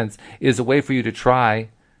of events, is a way for you to try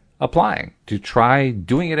applying, to try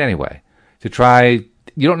doing it anyway, to try.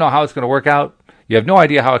 You don't know how it's going to work out. You have no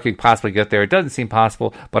idea how it could possibly get there. It doesn't seem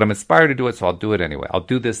possible, but I'm inspired to do it, so I'll do it anyway. I'll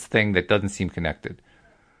do this thing that doesn't seem connected.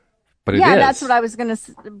 But yeah, that's what I was going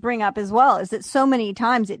to bring up as well, is that so many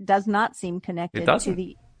times it does not seem connected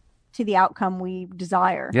to the outcome we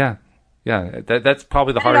desire. Yeah. Yeah, that's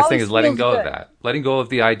probably the hardest thing, is letting go of that. Letting go of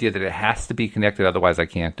the idea that it has to be connected, otherwise I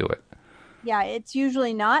can't do it. Yeah, it's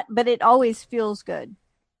usually not, but it always feels good.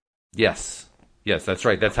 Yes, that's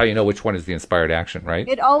right. That's how you know which one is the inspired action, right?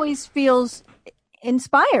 It always feels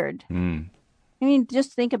inspired. I mean,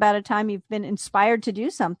 just think about a time you've been inspired to do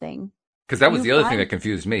something. Because that was the other thing that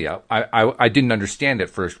confused me. I didn't understand at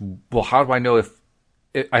first. Well, how do I know if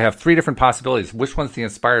I have 3 different possibilities? Which one's the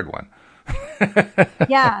inspired one?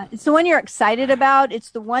 Yeah, it's the one you're excited about.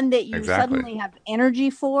 It's the one that you suddenly have energy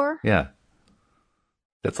for. Yeah,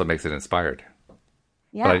 that's what makes it inspired.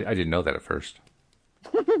 Yeah, but I didn't know that at first.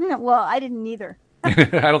 Well, I didn't either. I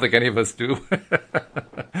don't think any of us do.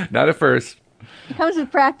 Not at first. It comes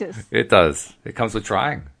with practice. It does. It comes with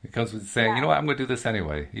trying. It comes with saying, you know what, I'm going to do this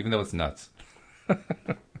anyway, even though it's nuts.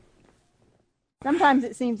 Sometimes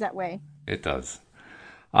it seems that way. It does.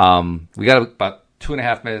 We got about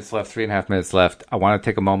 2.5 minutes left, 3.5 minutes left. I want to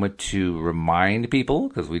take a moment to remind people,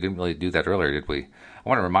 because we didn't really do that earlier, did we? I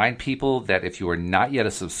want to remind people that if you are not yet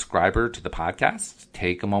a subscriber to the podcast,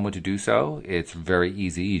 take a moment to do so. It's very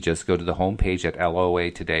easy. You just go to the homepage at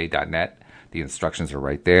loatoday.net. The instructions are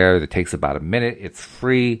right there. It takes about a minute. It's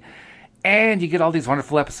free. And you get all these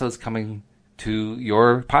wonderful episodes coming to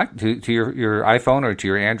your to your iPhone or to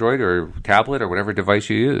your Android or tablet or whatever device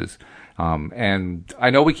you use. And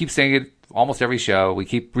I know we keep saying it almost every show. We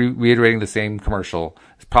keep reiterating the same commercial.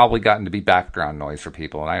 It's probably gotten to be background noise for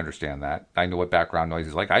people, and I understand that. I know what background noise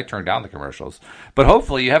is like. I turn down the commercials. But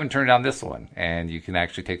hopefully you haven't turned down this one, and you can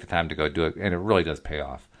actually take the time to go do it, and it really does pay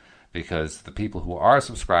off. Because the people who are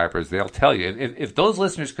subscribers, they'll tell you. If those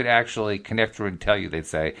listeners could actually connect through and tell you, they'd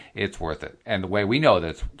say, it's worth it. And the way we know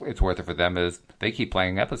that it's worth it for them is they keep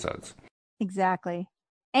playing episodes. Exactly.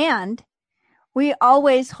 And we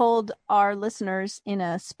always hold our listeners in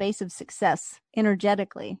a space of success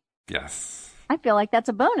energetically. Yes. I feel like that's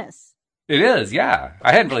a bonus. It is, yeah.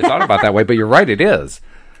 I hadn't really thought about that way, but you're right, it is.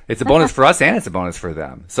 It's a bonus for us and it's a bonus for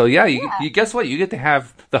them. So, you guess what? You get to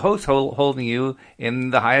have the host holding you in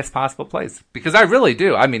the highest possible place. Because I really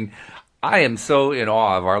do. I mean, I am so in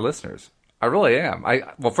awe of our listeners. I really am.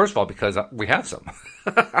 Well, first of all, because we have some.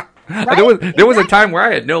 Right? There was a time where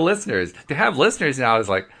I had no listeners. To have listeners now is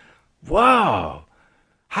like, whoa,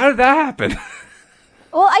 how did that happen?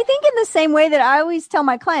 Well, I think in the same way that I always tell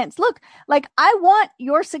my clients, look, like I want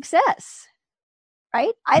your success,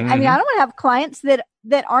 right? I mean, I don't want to have clients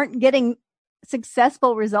that aren't getting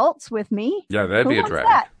successful results with me. Yeah, that'd be a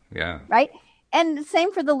drag. Yeah. Right. And the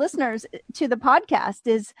same for the listeners to the podcast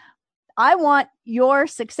is I want your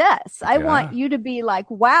success. I want you to be like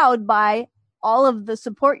wowed by all of the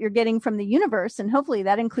support you're getting from the universe. And hopefully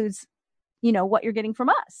that includes, what you're getting from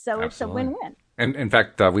us. So It's a win-win. And in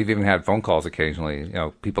fact, we've even had phone calls occasionally,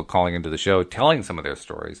 people calling into the show, telling some of their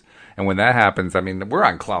stories. And when that happens, I mean, we're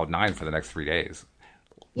on cloud 9 for the next 3 days.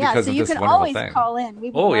 Yeah, so you can always call in.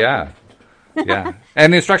 Yeah. Yeah.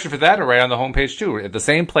 And the instruction for that are right on the homepage, too. At the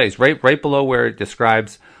same place, right below where it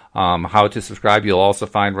describes how to subscribe. You'll also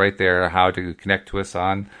find right there how to connect to us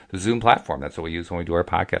on the Zoom platform. That's what we use when we do our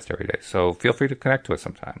podcast every day. So feel free to connect to us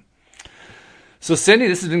sometime. So, Cindie,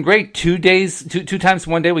 this has been great. 2 days, two times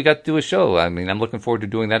one day we got to do a show. I mean, I'm looking forward to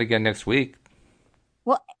doing that again next week.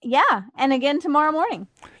 Well, yeah. And again tomorrow morning.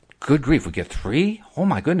 Good grief, we get 3? Oh,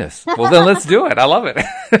 my goodness. Well, then let's do it. I love it.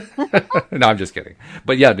 No, I'm just kidding.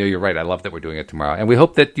 But yeah, no, you're right. I love that we're doing it tomorrow. And we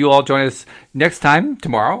hope that you all join us next time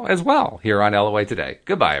tomorrow as well here on LOA Today.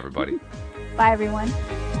 Goodbye, everybody. Bye, everyone.